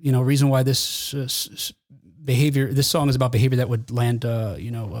 reason why this this song is about behavior that would land,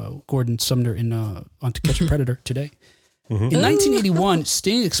 Gordon Sumner on To Catch a Predator today. In 1981,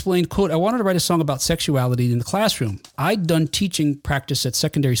 Sting explained, quote, I wanted to write a song about sexuality in the classroom. I'd done teaching practice at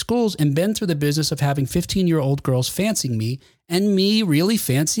secondary schools and been through the business of having 15-year-old girls fancying me and me really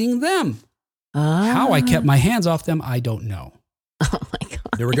fancying them. How I kept my hands off them, I don't know. Oh, my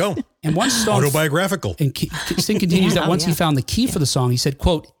God. There we go. And one song... Autobiographical. And Sting continues that once he found the key for the song, he said,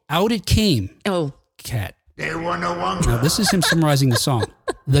 quote, out it came. Oh. Cat. They wanna wonder. Now, this is him summarizing the song.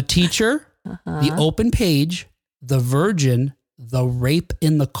 The teacher, the open page, the virgin, the rape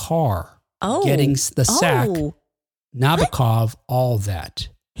in the car, getting the sack, Nabokov, all that.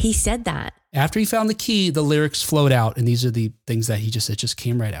 He said that. After he found the key, the lyrics flowed out, and these are the things that it just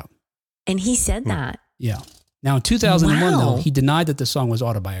came right out. And he said that. Yeah. Now, in 2001, though, he denied that the song was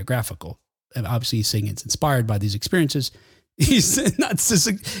autobiographical. And obviously, he's saying it's inspired by these experiences. He's not.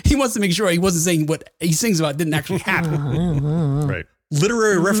 He wants to make sure he wasn't saying what he sings about didn't actually happen. Right.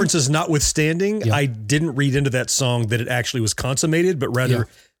 Literary references notwithstanding, I didn't read into that song that it actually was consummated, but rather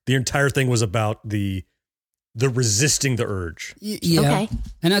the entire thing was about the resisting the urge. Yeah. Okay.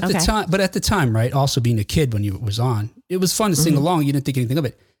 And at the time, right, also being a kid when you was on, it was fun to sing along. You didn't think anything of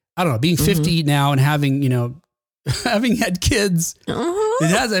it. I don't know, being 50 now and having, having had kids, it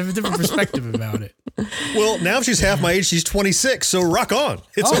has a different perspective about it. Well, now she's half my age. She's 26. So rock on.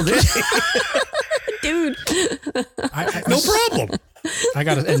 It's okay. Dude. No problem. I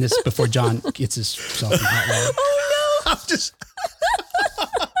got to end this before John gets himself in hot water. Oh, no. I'm just...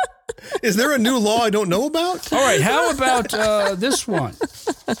 Is there a new law I don't know about? All right, how about this one?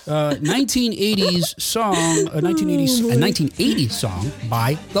 1980s song, a 1980s song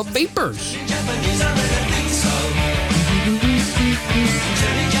by The Vapors.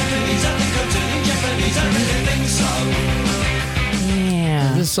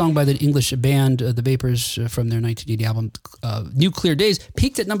 Yeah. This song by the English band The Vapors from their 1980 album Nuclear Days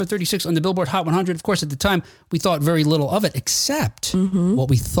peaked at number 36 on the Billboard Hot 100. Of course, at the time, we thought very little of it, except what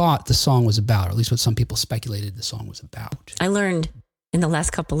we thought the song was about, or at least what some people speculated the song was about. I learned in the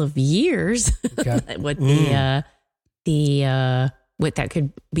last couple of years what what that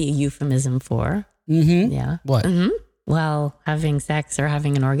could be a euphemism for. Mm-hmm. Yeah. What? Mm-hmm. Well, having sex or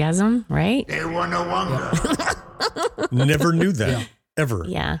having an orgasm, right? They wanna wonder. Never knew that. Ever.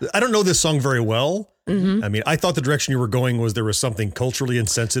 Yeah. I don't know this song very well. I mean, I thought the direction you were going was there was something culturally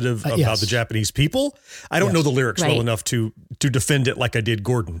insensitive about the Japanese people. I don't know the lyrics well enough to defend it like I did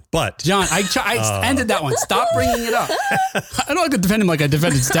Gordon. But John, I ended that one. Stop bringing it up. I don't like to defend him like I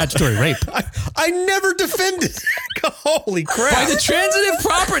defended statutory rape. I never defended. Holy crap. By the transitive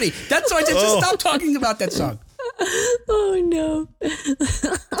property. That's why I just stop talking about that song. Oh, no.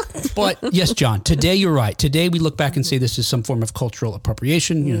 But yes, John, today you're right. Today we look back and say this is some form of cultural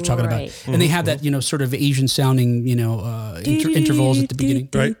appropriation, talking about, and they have that, sort of Asian sounding, intervals at the beginning.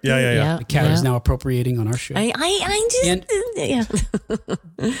 Right. Yeah. The cat is now appropriating on our show.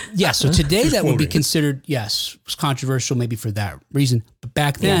 So today that would be considered, was controversial maybe for that reason. But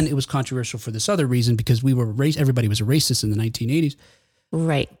back then it was controversial for this other reason because everybody was a racist in the 1980s.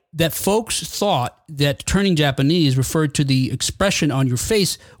 Right. That folks thought that turning Japanese referred to the expression on your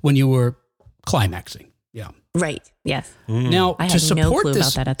face when you were climaxing. Yeah. Right. Yes. Now, I to had support no clue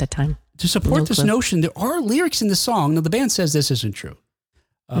this, about that at the time. To support this notion, there are lyrics in the song. Now, the band says this isn't true.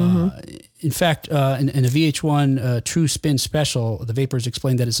 In fact, in a VH1 True Spin special, the Vapors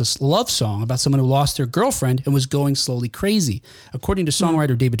explained that it's a love song about someone who lost their girlfriend and was going slowly crazy. According to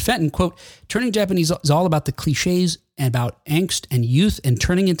songwriter David Fenton, quote, turning Japanese is all about the cliches and about angst and youth and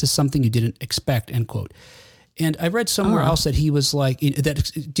turning into something you didn't expect, end quote. And I read somewhere else that he was like,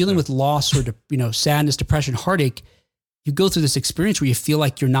 that dealing with loss or, sadness, depression, heartache, you go through this experience where you feel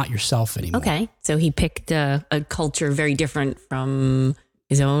like you're not yourself anymore. Okay. So he picked a culture very different from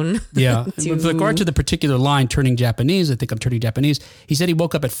his own. Yeah. With regard to the particular line, turning Japanese, I think I'm turning Japanese. He said he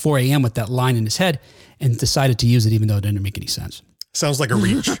woke up at 4 a.m. with that line in his head and decided to use it even though it didn't make any sense. Sounds like a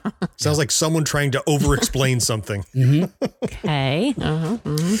reach. Sounds like someone trying to over-explain something. Okay.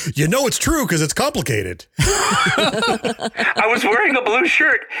 It's true because it's complicated. I was wearing a blue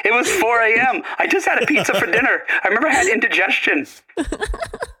shirt. It was 4 a.m. I just had a pizza for dinner. I remember I had indigestion.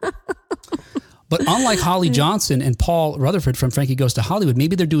 But unlike Holly Johnson and Paul Rutherford from Frankie Goes to Hollywood,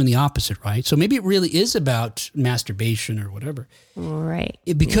 maybe they're doing the opposite, right? So maybe it really is about masturbation or whatever. Right.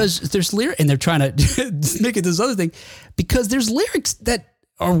 Because there's lyrics, and they're trying to make it this other thing, because there's lyrics that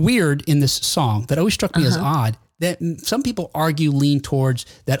are weird in this song that always struck me as odd, that some people argue lean towards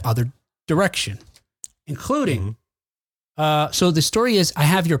that other direction, including, so the story is, I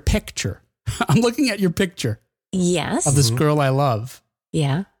have your picture. I'm looking at your picture. Yes. Of this girl I love.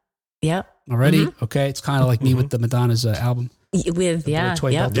 Yeah. Yep. Already? Okay. It's kind of like me with the Madonna's album. With,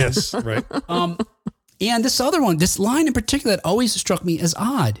 Toy Bell. Yes, right. And this other one, this line in particular that always struck me as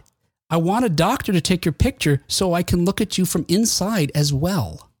odd. I want a doctor to take your picture so I can look at you from inside as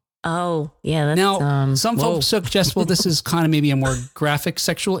well. Oh, yeah. That's, now, some folks suggest, well, this is kind of maybe a more graphic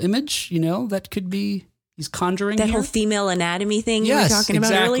sexual image, that could be, he's conjuring that here. whole female anatomy thing you were talking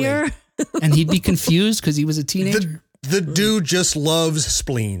about earlier. And he'd be confused because he was a teenager. The dude just loves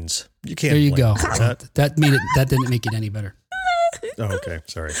spleens. You can't. There you go. That didn't make it any better. Oh, okay.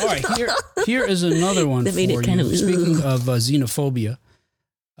 Sorry. All right. Here is another one that made for it kind you. of Speaking of xenophobia,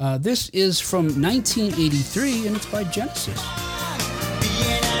 this is from 1983 and it's by Genesis.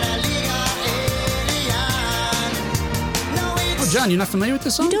 Oh, John, you're not familiar with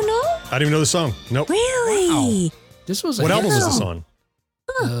this song? You don't know? I didn't even know the song. Nope. Really? Wow. This was what album was this on?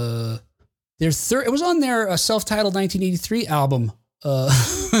 It was on their self-titled 1983 album. They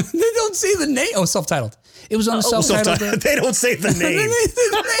don't say the name. Oh, self-titled. It was on the self-titled. They don't say the name.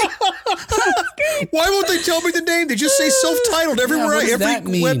 Why won't they tell me the name? They just say self-titled everywhere.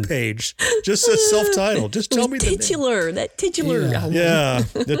 Every webpage just says self-titled. Just tell me the name. That titular album. Yeah,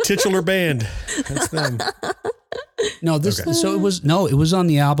 the titular band. That's them. No, so it was on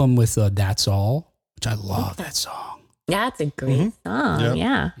the album with That's All, which I love that song. That's a great song.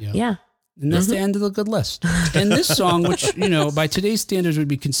 Yeah. And that's the end of the good list. And this song, which, by today's standards would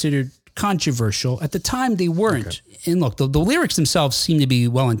be considered controversial, at the time they weren't. Okay. And look, the lyrics themselves seem to be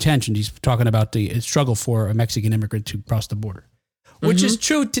well-intentioned. He's talking about the struggle for a Mexican immigrant to cross the border. which is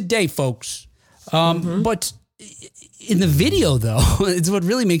true today, folks. But in the video, though, it's what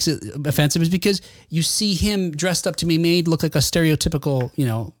really makes it offensive is because you see him dressed up to be made look like a stereotypical,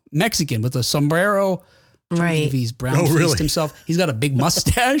 Mexican with a sombrero. Right. He's brown-faced himself. He's got a big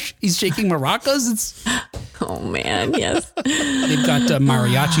mustache. He's shaking maracas. Oh, man, yes. They've got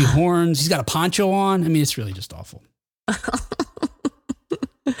mariachi horns. He's got a poncho on. I mean, it's really just awful.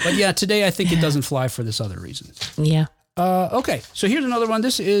 But yeah, today I think it doesn't fly for this other reason. Yeah. Okay, so here's another one.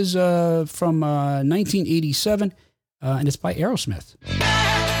 This is from 1987, and it's by Aerosmith.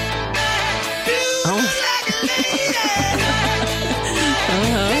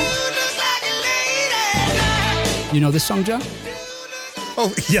 You know this song, John?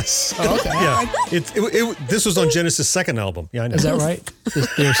 Oh, yes. Oh, okay. Yeah. This was on Genesis' second album. Yeah, I know. Is that right?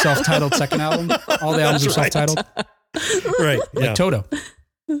 Their self-titled second album? All the albums are self-titled? Right. Like Yeah. Toto.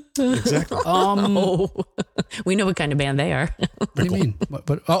 Exactly. We know what kind of band they are. What do you mean?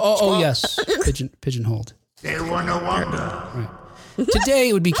 Oh, yes. Pigeonholed. They were no wonder. Right. Today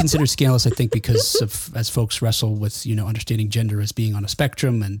it would be considered scandalous, I think, because of as folks wrestle with understanding gender as being on a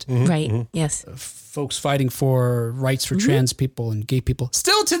spectrum, and Right. Yes. folks fighting for rights for trans people and gay people.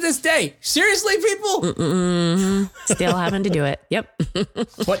 Still to this day, seriously, people. Still having to do it. Yep.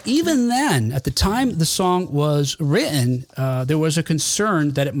 But even then, at the time the song was written, there was a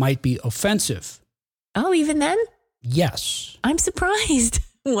concern that it might be offensive. Oh, even then? Yes. I'm surprised.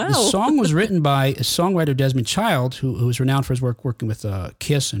 Wow. The song was written by songwriter Desmond Child, who was renowned for his work working with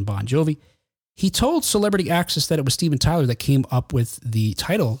Kiss and Bon Jovi. He told Celebrity Access that it was Steven Tyler that came up with the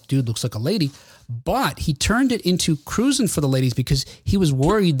title, Dude Looks Like a Lady, but he turned it into Cruisin' for the Ladies because he was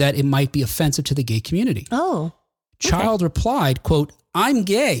worried that it might be offensive to the gay community. Oh. Child replied, quote, "I'm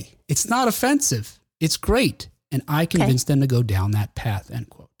gay. It's not offensive. It's great. And I convinced them to go down that path," end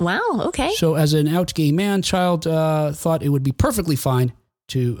quote. Wow. Okay. So as an out gay man, Child thought it would be perfectly fine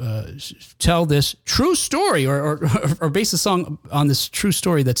to tell this true story or base the song on this true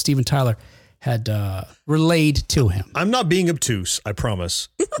story that Steven Tyler had relayed to him. I'm not being obtuse, I promise.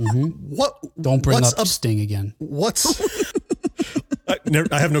 What? Don't bring what's up Sting again. What's?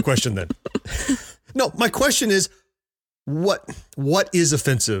 I have no question then. No, my question is, what is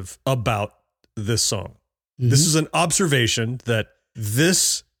offensive about this song? This is an observation that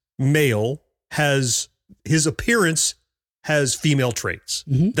this male has, his appearance has female traits.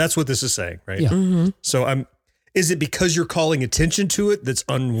 That's what this is saying, right? Yeah. So is it because you're calling attention to it that's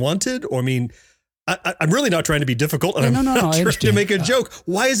unwanted? Or I mean, I'm really not trying to be difficult, and I'm not trying to make a joke.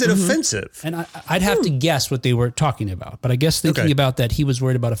 Why is it offensive? And I'd have to guess what they were talking about, but I guess thinking about that, he was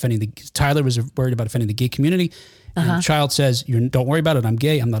worried about offending Tyler was worried about offending the gay community. And Child says, don't worry about it. I'm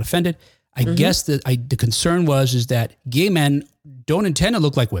gay. I'm not offended. I guess that the concern is that gay men don't intend to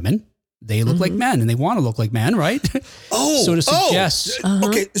look like women. They look like men, and they want to look like men, right? So to suggest.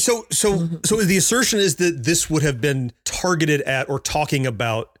 Okay. So the assertion is that this would have been targeted at or talking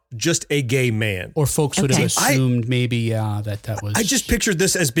about just a gay man. Or folks would have assumed maybe that was. I just pictured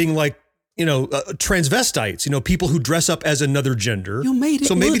this as being like, transvestites, people who dress up as another gender. You made it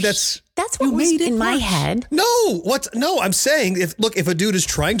So maybe worse. That's what was in my head. No, I'm saying if a dude is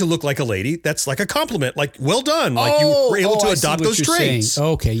trying to look like a lady, that's like a compliment. Like, well done. Like you were able to adopt those traits. Saying.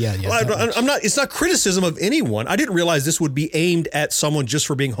 Okay. Yeah. I'm not, it's not criticism of anyone. I didn't realize this would be aimed at someone just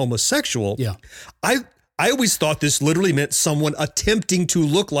for being homosexual. Yeah. I always thought this literally meant someone attempting to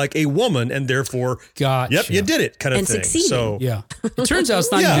look like a woman and therefore, yep, you did it kind of thing. Succeeding. So yeah, it turns out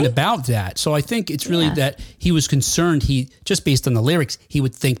it's not even about that. So I think it's really that he was concerned. He just based on the lyrics, he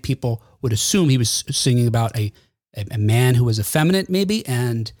would think people would assume he was singing about a man who was effeminate, maybe,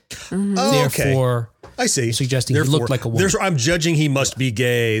 and therefore, I see, suggesting he looked like a woman. I'm judging he must be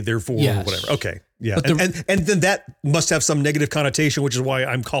gay, therefore, whatever. Okay. Yeah. And then that must have some negative connotation, which is why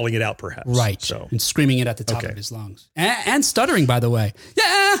I'm calling it out, perhaps. Right. So and screaming it at the top of his lungs. And stuttering, by the way.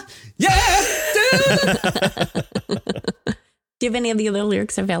 Yeah. Do you have any of the other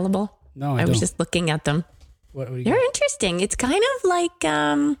lyrics available? No, I was don't. just looking at them. What do you They're got? interesting. It's kind of like,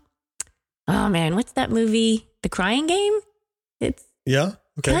 oh man, what's that movie? The Crying Game? It's yeah.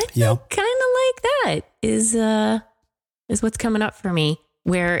 Okay. kind of like that is what's coming up for me.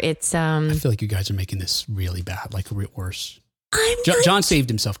 Where it's I feel like you guys are making this really bad, like worse. I'm John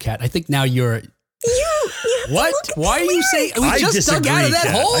saved himself, Kat. I think now you're. What? Why are you saying? We just dug out of that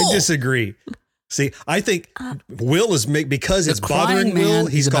hole. I disagree. See, I think Will is because it's bothering Man Will.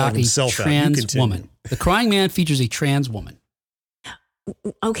 He's about calling himself a out. You trans continue. woman. The Crying Man features a trans woman.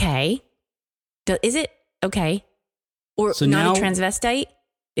 okay. Is it okay? Or So not now- a transvestite?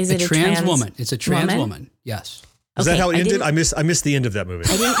 Is A it a trans woman. It's a trans woman? woman. Yes. Is that Okay, how it ended? didn't- I missed the end of that movie.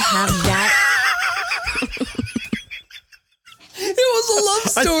 I didn't have that. It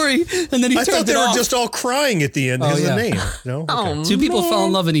story. And then he I turned thought they it were off. just all crying at the end because of the name. No? Okay. Two people fell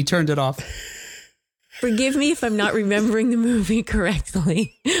in love and he turned it off. Forgive me if I'm not remembering the movie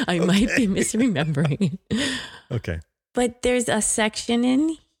correctly. I might be misremembering. Okay. But there's a section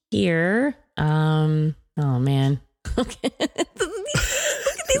in here. Oh man. Okay. Look at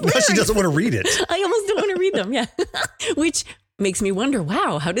these lyrics. She doesn't want to read it. I almost don't want to read them. Yeah. Which makes me wonder,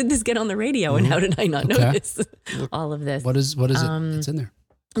 wow, how did this get on the radio and how did I not notice all of this? What is it? It's in there.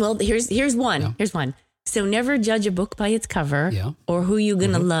 Well, here's one. Yeah. Here's one. So never judge a book by its cover Yeah. or who you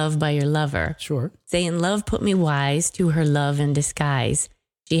gonna love by your lover. Sure. Saying love put me wise to her love in disguise.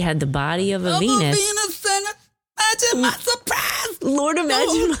 She had the body of a Venus. Imagine my surprise. Lord,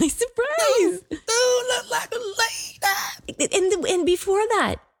 imagine my surprise. Look like a lady. And before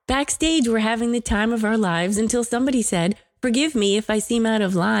that, backstage, we're having the time of our lives until somebody said, forgive me if I seem out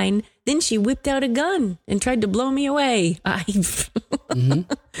of line. Then she whipped out a gun and tried to blow me away.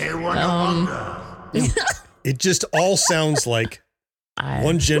 It just all sounds like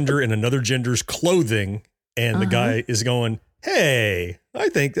one gender and another gender's clothing. And the guy is going, hey, I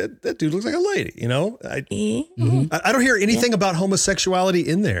think that dude looks like a lady, you know? I don't hear anything about homosexuality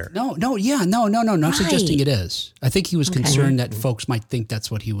in there. No, not suggesting it is. I think he was concerned that folks might think that's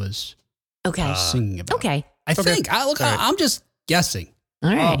what he was singing about. Okay. I think. I'm just guessing.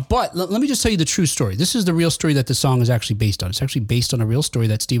 All right. But let me just tell you the true story. This is the real story that the song is actually based on. It's actually based on a real story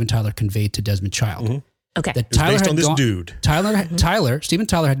that Steven Tyler conveyed to Desmond Child. Okay. That It's based on this dude. Steven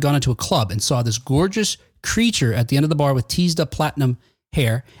Tyler had gone into a club and saw this gorgeous creature at the end of the bar with teased up platinum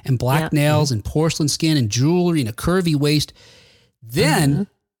hair and black nails and porcelain skin and jewelry and a curvy waist. Then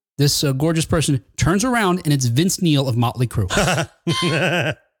this gorgeous person turns around and it's Vince Neil of Motley Crue.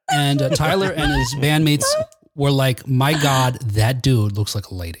 And Tyler and his bandmates were like, my God, that dude looks like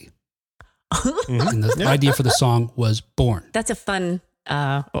a lady. And the idea for the song was born. That's a fun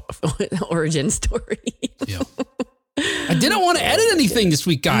origin story. Yeah. I didn't want to edit anything this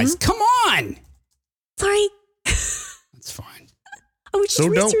week, guys. Come on. Sorry. That's fine. I was just So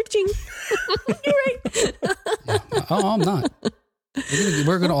don't. researching. You're right. Yeah. Oh, I'm not.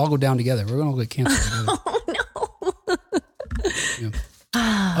 We're gonna all go down together. We're gonna all get canceled together. Oh, no. Yeah.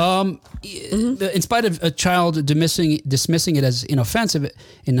 In spite of a child dismissing it as inoffensive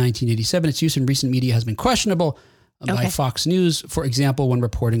in 1987, its use in recent media has been questionable by Fox News, for example, when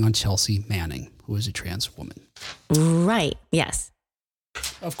reporting on Chelsea Manning, who is a trans woman. Right. Yes.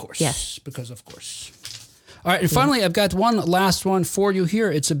 Of course. Yes. Because of course. All right. And finally, I've got one last one for you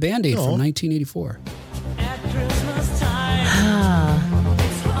here. It's a Band-Aid from 1984.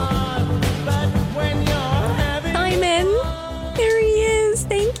 Simon. There he is.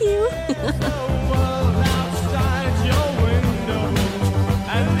 Thank you.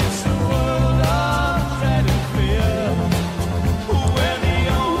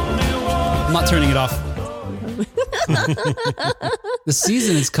 I'm not turning it off. The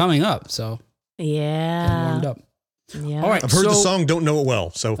season is coming up, so Yeah. warmed up. Yeah. All right. I've heard the song, don't know it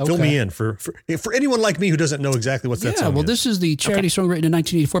well. So fill me in for anyone like me who doesn't know exactly what that song is. This is the charity song written in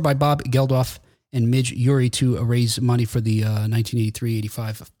 1984 by Bob Geldof and Midge Uri to raise money for the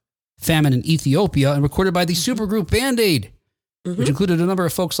 1983-85 famine in Ethiopia, and recorded by the supergroup Band-Aid, which included a number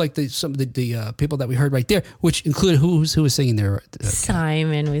of folks like some of the people that we heard right there, which included who was singing there?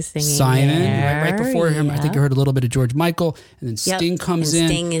 Simon was singing. Simon. there. Right before him, I think you heard a little bit of George Michael, and then Sting comes in.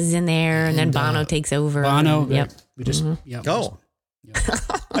 Sting is in there, and then Bono takes over. Bono. Yep. We just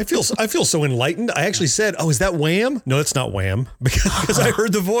I feel so enlightened. I actually said, "Oh, is that Wham?" No, it's not Wham because I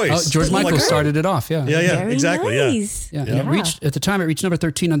heard the voice. George Michael started it off. Yeah. Very exactly. nice. Yeah. And at the time, it reached number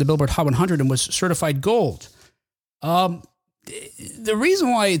 13 on the Billboard Hot 100 and was certified gold. The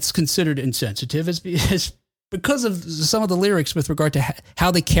reason why it's considered insensitive is because of some of the lyrics with regard to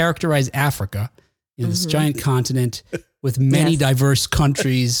how they characterize Africa, this giant continent with many diverse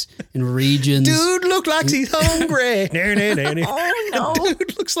countries and regions. Dude look like he's hungry. Oh, no.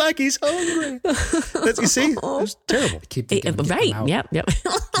 Dude looks like he's hungry. You see? It's terrible. Keep thinking, Right. Yep.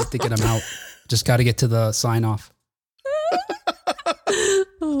 Keep thinking I'm out. Just got to get to the sign off.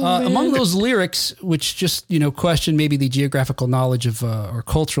 Among those lyrics, which just, question maybe the geographical knowledge of, or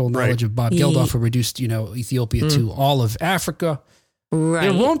cultural knowledge of Bob Geldof, who reduced, Ethiopia to all of Africa. Right.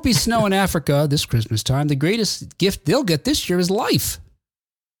 There won't be snow in Africa this Christmas time. The greatest gift they'll get this year is life,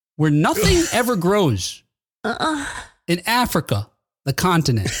 where nothing ever grows. In Africa, the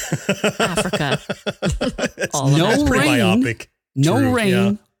continent. Africa. No rain, myopic. no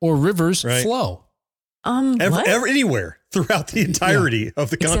rain or rivers flow. Anywhere throughout the entirety of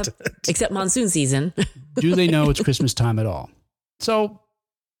the continent. Except monsoon season. Do they know it's Christmas time at all? So,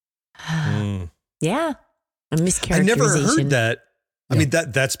 Yeah. A mischaracterization. I never heard that. I mean,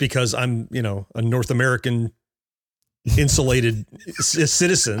 that's because I'm, a North American insulated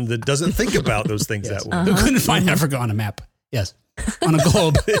citizen that doesn't think about those things that way. Who couldn't find Africa on a map? Yes. On a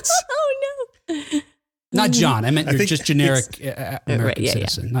globe. Oh, no. Not John. I meant you're just generic American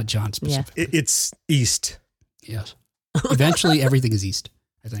citizen, not John specific. It's east. Yes. Eventually, everything is east,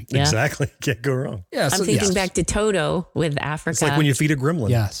 I think. Yeah. Exactly. Can't go wrong. Yeah, I'm thinking back to Toto with Africa. It's like when you feed a gremlin.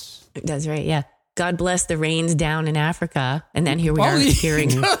 Yes. That's right. Yeah. God bless the rains down in Africa. And then here we are hearing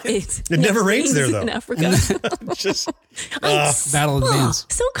it never rains there, though. In Africa. Just Battle of the Bands.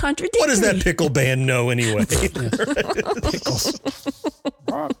 So contradictory. What does that pickle band know anyway? Pickles.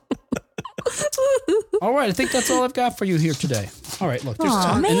 All right, I think that's all I've got for you here today. All right, look,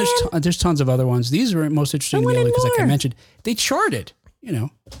 there's tons of other ones. These are most interesting to me because, like I mentioned, they charted. Yeah.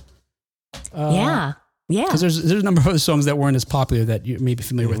 Because there's a number of other songs that weren't as popular that you may be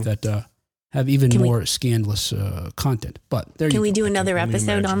familiar with that have even more scandalous content. But there you go. Can we do another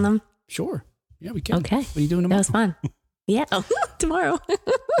episode on them? Sure. Yeah, we can. Okay. What are you doing tomorrow? That was fun. Yeah. Oh, tomorrow.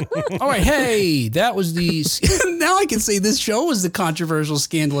 All right. Hey, that was the. Now I can say this show was the controversial,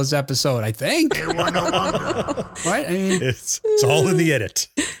 scandalous episode, I think. Right? I mean, it's all in the edit.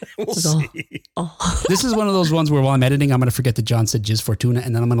 We'll see. This is one of those ones where while I'm editing, I'm going to forget that John said Jizz Fortuna,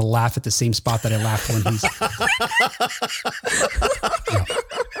 and then I'm going to laugh at the same spot that I laughed when he's.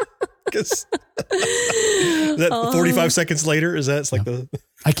 That 45 seconds later, is that? It's like the.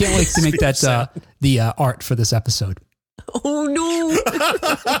 I can't wait to make that the art for this episode. Oh no!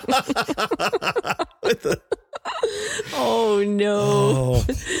 Oh no!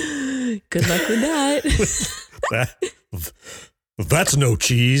 Good luck with that. That's no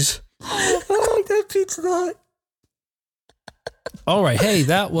cheese. I like that pizza nut. All right, hey,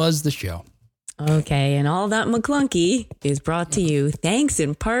 that was the show. Okay, and all that McClunky is brought to you thanks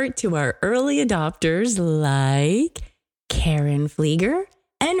in part to our early adopters like Karen Flieger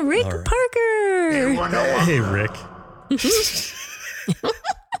and Rick Parker. Hey, Rick.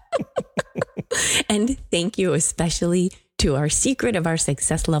 And thank you especially to our Secret of Our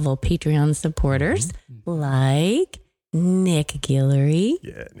Success Level Patreon supporters like Nick Guillory,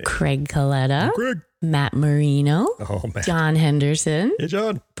 Craig Coletta, Matt Marino, John Henderson, hey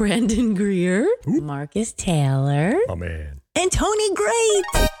John, Brandon Greer, Marcus Taylor, man, and Tony Great.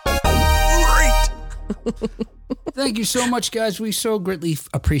 Thank you so much, guys. We so greatly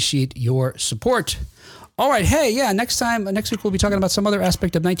appreciate your support. All right. Hey, next week we'll be talking about some other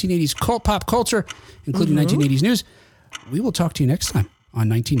aspect of 1980s pop culture, including 1980s news. We will talk to you next time on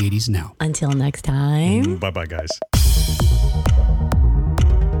 1980s Now. Until next time. Bye-bye, guys.